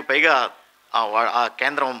సగానికి పైగా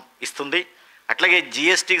కేంద్రం ఇస్తుంది. అట్లాగే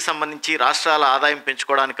జిఎస్టీకి సంబంధించి రాష్ట్రాల ఆదాయం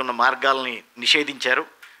పెంచుకోవడానికి ఉన్న మార్గాలని నిషేధించారు.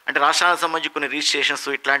 అంటే రాష్ట్రాలకు సంబంధించి కొన్ని రిజిస్ట్రేషన్స్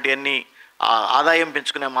ఇట్లాంటివన్నీ ఆదాయం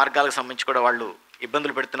పెంచుకునే మార్గాలకు సంబంధించి కూడా వాళ్ళు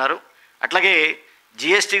ఇబ్బందులు పెడుతున్నారు. అట్లాగే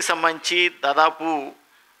జిఎస్టీకి సంబంధించి దాదాపు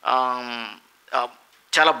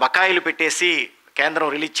చాలా బకాయిలు పెట్టేసి కేంద్రం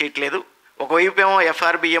రిలీజ్ చేయట్లేదు. ఒకవైపు ఏమో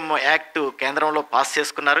FRBM యాక్ట్ కేంద్రంలో పాస్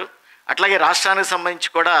చేసుకున్నారు. అట్లాగే రాష్ట్రానికి సంబంధించి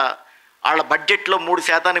కూడా వాళ్ళ బడ్జెట్లో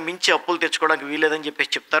 3% మించి అప్పులు తెచ్చుకోవడానికి వీలేదని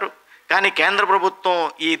చెప్పేసి చెప్తారు. కానీ కేంద్ర ప్రభుత్వం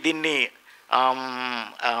దీన్ని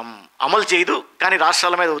అమలు చేయదు. కానీ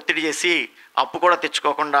రాష్ట్రాల మీద ఒత్తిడి చేసి అప్పు కూడా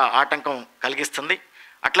తెచ్చుకోకుండా ఆటంకం కలిగిస్తుంది.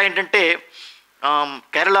 అట్లా ఏంటంటే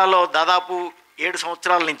కేరళలో దాదాపు 7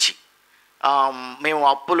 సంవత్సరాల నుంచి మేము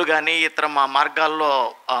అప్పులు కానీ ఇతర మా మార్గాల్లో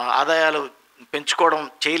ఆదాయాలు పెంచుకోవడం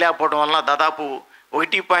చేయలేకపోవడం వల్ల దాదాపు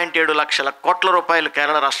 1.7 లక్షల కోట్ల రూపాయలు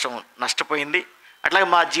కేరళ రాష్ట్రం నష్టపోయింది. అట్లాగే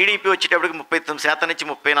మా జీడిపి వచ్చేటప్పటికి 39% నుంచి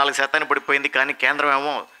 34% పడిపోయింది. కానీ కేంద్రం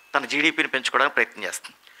ఏమో తన జీడిపిని పెంచుకోవడానికి ప్రయత్నం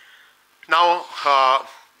చేస్తుంది. Now,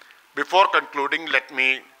 before concluding, let me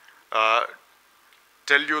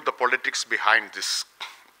tell you the politics behind this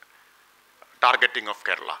targeting of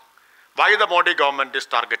Kerala. Why the Modi government is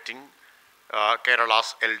targeting Kerala's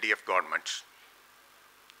LDF government?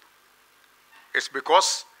 It's because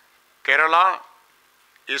Kerala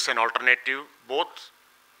is an alternative, both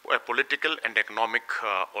a political and economic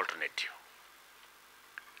alternative.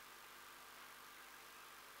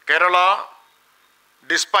 Kerala,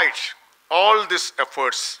 despite all these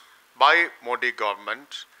efforts by Modi government,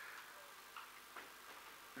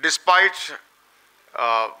 despite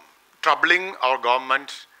troubling our government,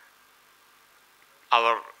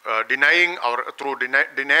 denying through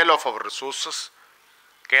denial of our resources,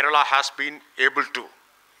 Kerala has been able to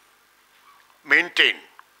maintain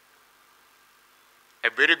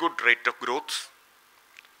a very good rate of growth,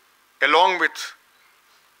 along with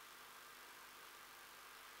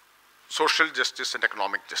social justice and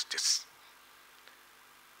economic justice.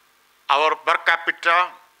 Our per capita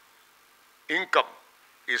income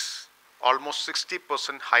is almost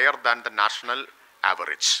 60% higher than the national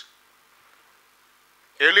average.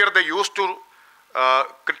 Earlier they used to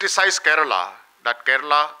criticize Kerala, that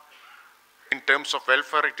Kerala in terms of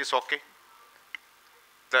welfare it is okay.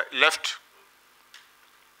 The left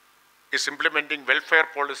is implementing welfare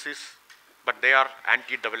policies, but they are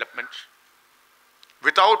anti-development.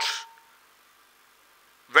 Without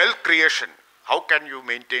wealth creation, how can you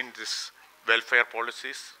maintain this welfare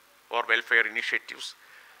policies or welfare initiatives?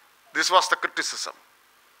 This was the criticism.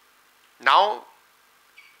 Now,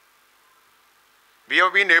 we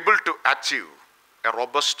have been able to achieve a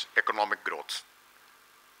robust economic growth.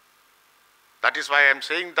 That is why I am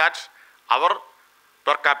saying that our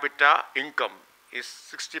per capita income is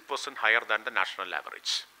 60% higher than the national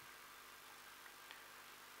average.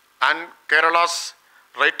 And Kerala's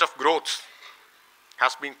rate of growth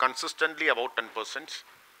has been consistently about 10%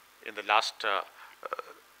 in the last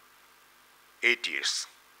 8 years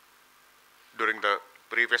during the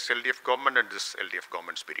previous LDF government and this LDF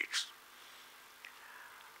government's periods.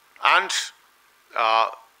 And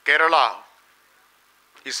Kerala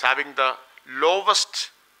is having the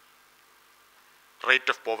lowest rate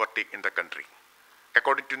of poverty in the country.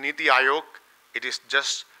 According to Niti Aayog, it is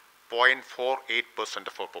just 0.48%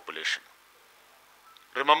 of our population.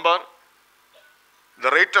 Remember, the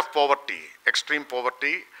rate of poverty, extreme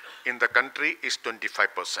poverty in the country is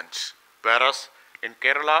 25%, whereas in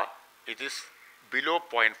Kerala, it is below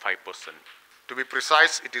 0.5%. To be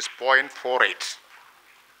precise, it is 0.48.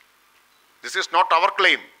 This is not our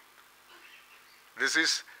claim. This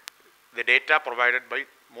is the data provided by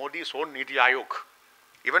Modi's own Niti Aayog.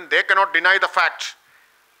 Even they cannot deny the fact.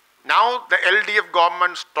 Now the LDF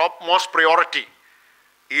government's topmost priority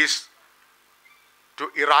is to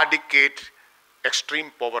eradicate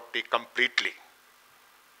extreme poverty completely.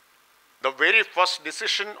 The very first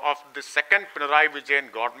decision of the second Pinarayi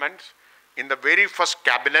Vijayan government in the very first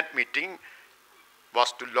cabinet meeting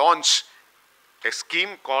was to launch a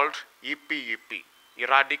scheme called EPEP,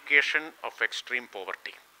 Eradication of Extreme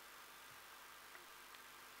Poverty.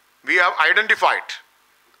 We have identified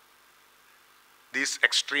these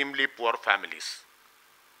extremely poor families.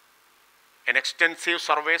 An extensive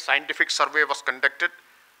survey, scientific survey was conducted,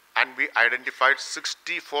 and we identified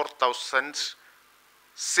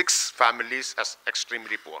 64,006 families as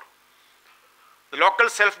extremely poor. The local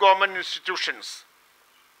self-government institutions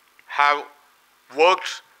have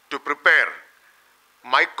worked to prepare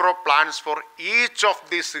micro plans for each of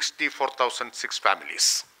these 64,006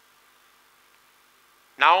 families.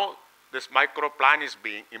 Now, this micro plan is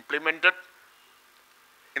being implemented.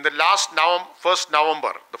 In the last 1st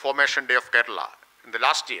November, the formation day of Kerala, in the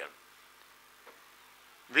last year,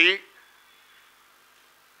 we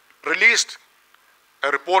released a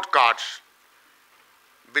report card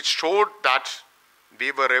which showed that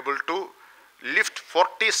we were able to lift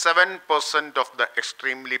 47% of the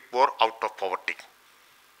extremely poor out of poverty.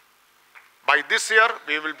 By this year,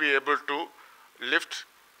 we will be able to lift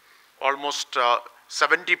almost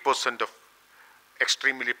 70% of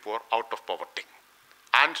extremely poor out of poverty.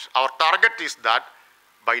 And our target is that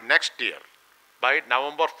by next year, by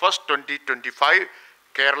November 1st, 2025,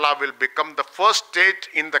 Kerala will become the first state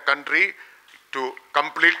in the country to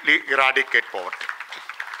completely eradicate poverty.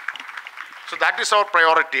 So that is our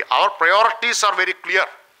priority. Our priorities are very clear.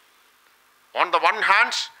 On the one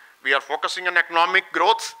hand, we are focusing on economic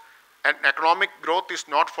growth, and economic growth is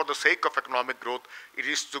not for the sake of economic growth. It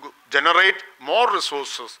is to generate more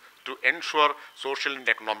resources to ensure social and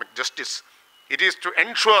economic justice. It is to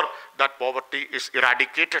ensure that poverty is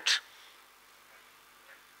eradicated.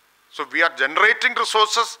 So we are generating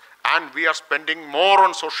resources and we are spending more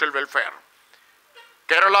on social welfare.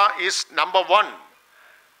 Kerala is #1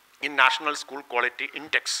 in National School Quality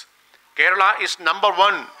Index. Kerala is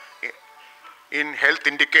 #1 in health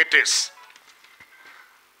indicators.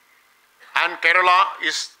 And Kerala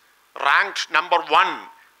is ranked #1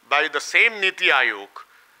 by the same Niti Aayog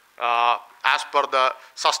as per the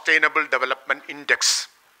Sustainable Development Index.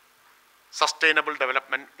 Sustainable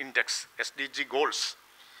Development Index, SDG goals.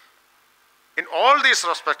 In all these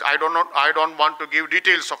respects, I don't want to give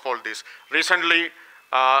details of all this. Recently,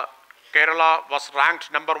 Kerala was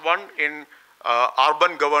ranked #1 in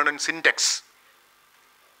Urban Governance Index.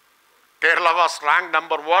 Kerala was ranked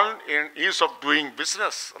 #1 in ease of doing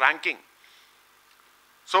business ranking.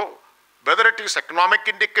 So, whether it is economic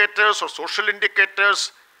indicators or social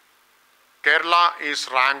indicators, Kerala is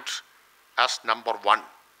ranked as #1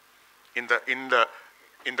 in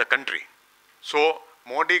the country. So,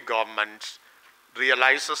 Modi government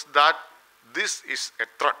realizes that this is a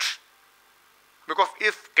threat. Because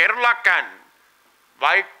if Kerala can,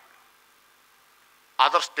 why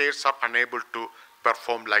other states are unable to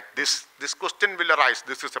perform like this? This question will arise.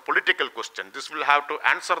 This is a political question. This will have to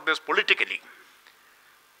answer this politically.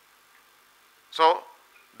 So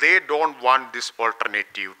they don't want this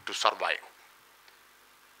alternative to survive.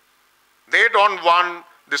 They don't want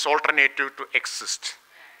this alternative to exist.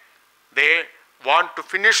 They want to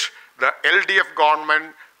finish the LDF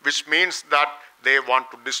government, which means that they want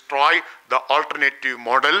to destroy the alternative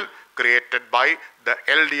model created by the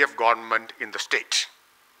LDF government in the state.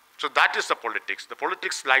 So that is the politics. The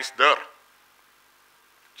politics lies there.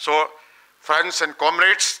 So, friends and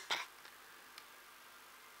comrades,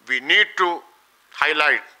 we need to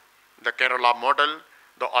highlight the Kerala model,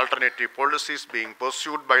 the alternative policies being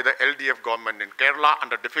pursued by the LDF government in Kerala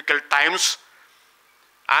under difficult times,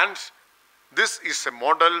 and this is a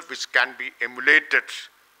model which can be emulated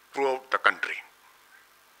throughout the country.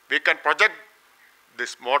 We can project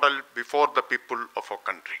this model before the people of our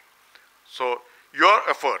country. So your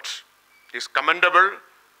effort is commendable.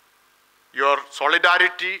 Your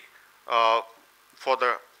solidarity for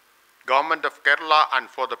the government of Kerala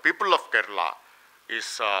and for the people of Kerala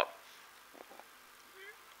is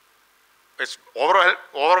is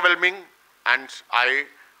overwhelming, and I,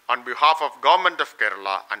 on behalf of Government of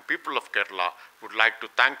Kerala and people of Kerala, would like to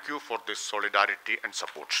thank you for this solidarity and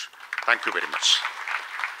support. Thank you very much.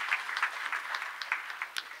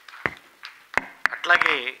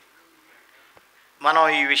 అట్లాగే మనం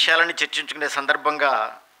ఈ విషయాలని చర్చించుకునే సందర్భంగా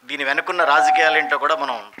దీని వెనుకున్న రాజకీయాలేంటో కూడా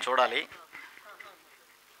మనం చూడాలి.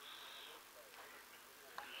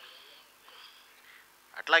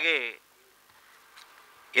 అట్లాగే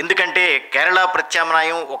ఎందుకంటే కేరళ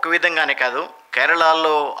ప్రత్యామ్నాయం ఒక విధంగానే కాదు,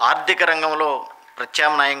 కేరళలో ఆర్థిక రంగంలో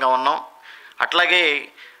ప్రత్యామ్నాయంగా ఉన్నాం, అట్లాగే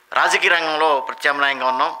రాజకీయ రంగంలో ప్రత్యామ్నాయంగా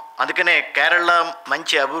ఉన్నాం. అందుకనే కేరళ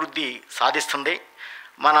మంచి అభివృద్ధి సాధిస్తుంది.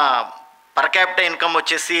 మన పర్ క్యాపిటల్ ఇన్కమ్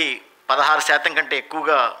వచ్చేసి 16% కంటే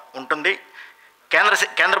ఎక్కువగా ఉంటుంది.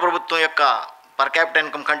 కేంద్ర ప్రభుత్వం యొక్క పర్ క్యాపిటల్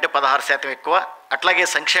ఇన్కమ్ కంటే 16% ఎక్కువ. అట్లాగే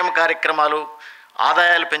సంక్షేమ కార్యక్రమాలు,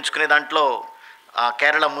 ఆదాయాలు పెంచుకునే దాంట్లో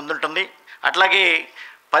కేరళ ముందుంటుంది. అట్లాగే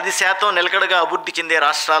 10% నిలకడగా అభివృద్ధి చెందే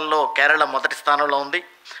రాష్ట్రాల్లో కేరళ మొదటి స్థానంలో ఉంది.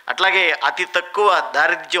 అట్లాగే అతి తక్కువ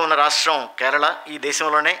దారిద్ర్యం ఉన్న రాష్ట్రం కేరళ ఈ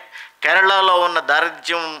దేశంలోనే. కేరళలో ఉన్న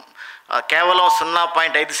దారిద్ర్యం కేవలం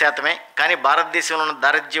 0.5%, కానీ భారతదేశంలో ఉన్న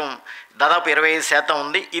దారిద్ర్యం దాదాపు 25%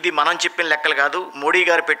 ఉంది. ఇది మనం చెప్పిన లెక్కలు కాదు, మోడీ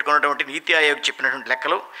గారు పెట్టుకున్నటువంటి నీతి ఆయోగ్ చెప్పినటువంటి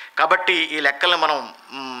లెక్కలు. కాబట్టి ఈ లెక్కలను మనం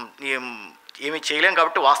ఏమీ చేయలేం,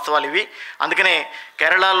 కాబట్టి వాస్తవాలు ఇవి. అందుకనే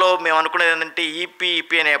కేరళలో మేము అనుకునేది ఏంటంటే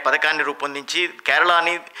ఈపీఈపీ అనే పథకాన్ని రూపొందించి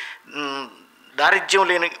కేరళని దారిద్ర్యం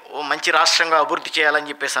లేని మంచి రాష్ట్రంగా అభివృద్ధి చేయాలని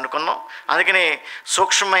చెప్పేసి అనుకున్నాం. అందుకనే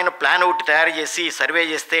సూక్ష్మమైన ప్లాన్ ఒకటి తయారు చేసి సర్వే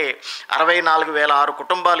చేస్తే 64,006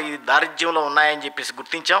 కుటుంబాలు ఈ దారిద్ర్యంలో ఉన్నాయని చెప్పేసి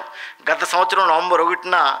గుర్తించాం. గత సంవత్సరం నవంబర్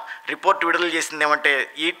 1న రిపోర్ట్ విడుదల చేసింది ఏమంటే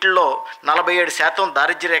వీటిల్లో 47%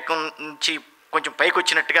 దారిద్ర్య రేఖ నుంచి కొంచెం పైకి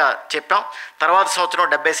వచ్చినట్టుగా చెప్పాం. తర్వాత సంవత్సరం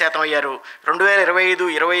 70% అయ్యారు.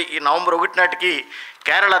 2025 నవంబర్ 1 నాటికి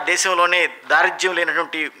కేరళ దేశంలోనే దారిద్ర్యం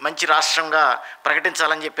లేనటువంటి మంచి రాష్ట్రంగా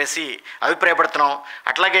ప్రకటించాలని చెప్పేసి అభిప్రాయపడుతున్నాం.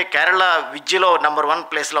 అట్లాగే కేరళ విద్యలో నెంబర్ 1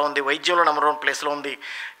 ప్లేస్లో ఉంది, వైద్యంలో నెంబర్ 1 ప్లేస్లో ఉంది.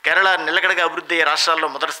 కేరళ నిలకడగా అభివృద్ధి అయ్యే రాష్ట్రాల్లో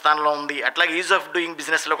మొదటి స్థానంలో ఉంది. అట్లాగే ఈజ్ ఆఫ్ డూయింగ్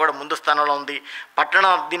బిజినెస్లో కూడా ముందు స్థానంలో ఉంది.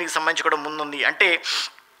 పట్టణ దీనికి సంబంధించి కూడా ముందుంది. అంటే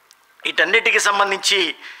వీటన్నిటికీ సంబంధించి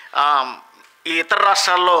ఈ ఇతర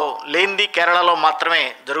రాష్ట్రాల్లో లేనిది కేరళలో మాత్రమే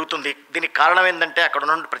జరుగుతుంది. దీనికి కారణం ఏంటంటే అక్కడ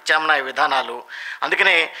ఉన్న ప్రత్యామ్నాయ విధానాలు.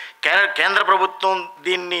 అందుకనే కేంద్ర ప్రభుత్వం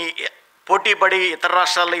దీన్ని పోటీపడి ఇతర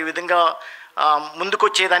రాష్ట్రాల్లో ఈ విధంగా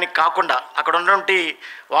ముందుకొచ్చేదానికి కాకుండా అక్కడ ఉన్నటువంటి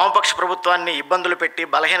వామపక్ష ప్రభుత్వాన్ని ఇబ్బందులు పెట్టి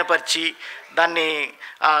బలహీనపరిచి దాన్ని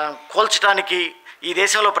కోల్చడానికి ఈ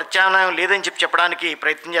దేశంలో ప్రత్యామ్నాయం లేదని చెప్పడానికి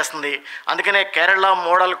ప్రయత్నం చేస్తుంది. అందుకనే కేరళ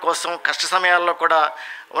మోడల్ కోసం కష్ట సమయాల్లో కూడా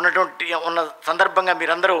ఉన్న సందర్భంగా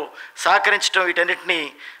మీరందరూ సహకరించడం వీటన్నిటిని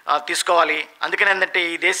తీసుకోవాలి. అందుకని ఏంటంటే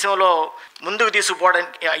ఈ దేశంలో ముందుకు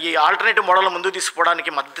తీసుకుపోవడానికి, ఈ ఆల్టర్నేటివ్ మోడల్ ముందుకు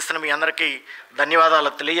తీసుకుపోవడానికి మద్దతు ఇస్తున్న మీ అందరికీ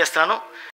ధన్యవాదాలు తెలియజేస్తున్నాను.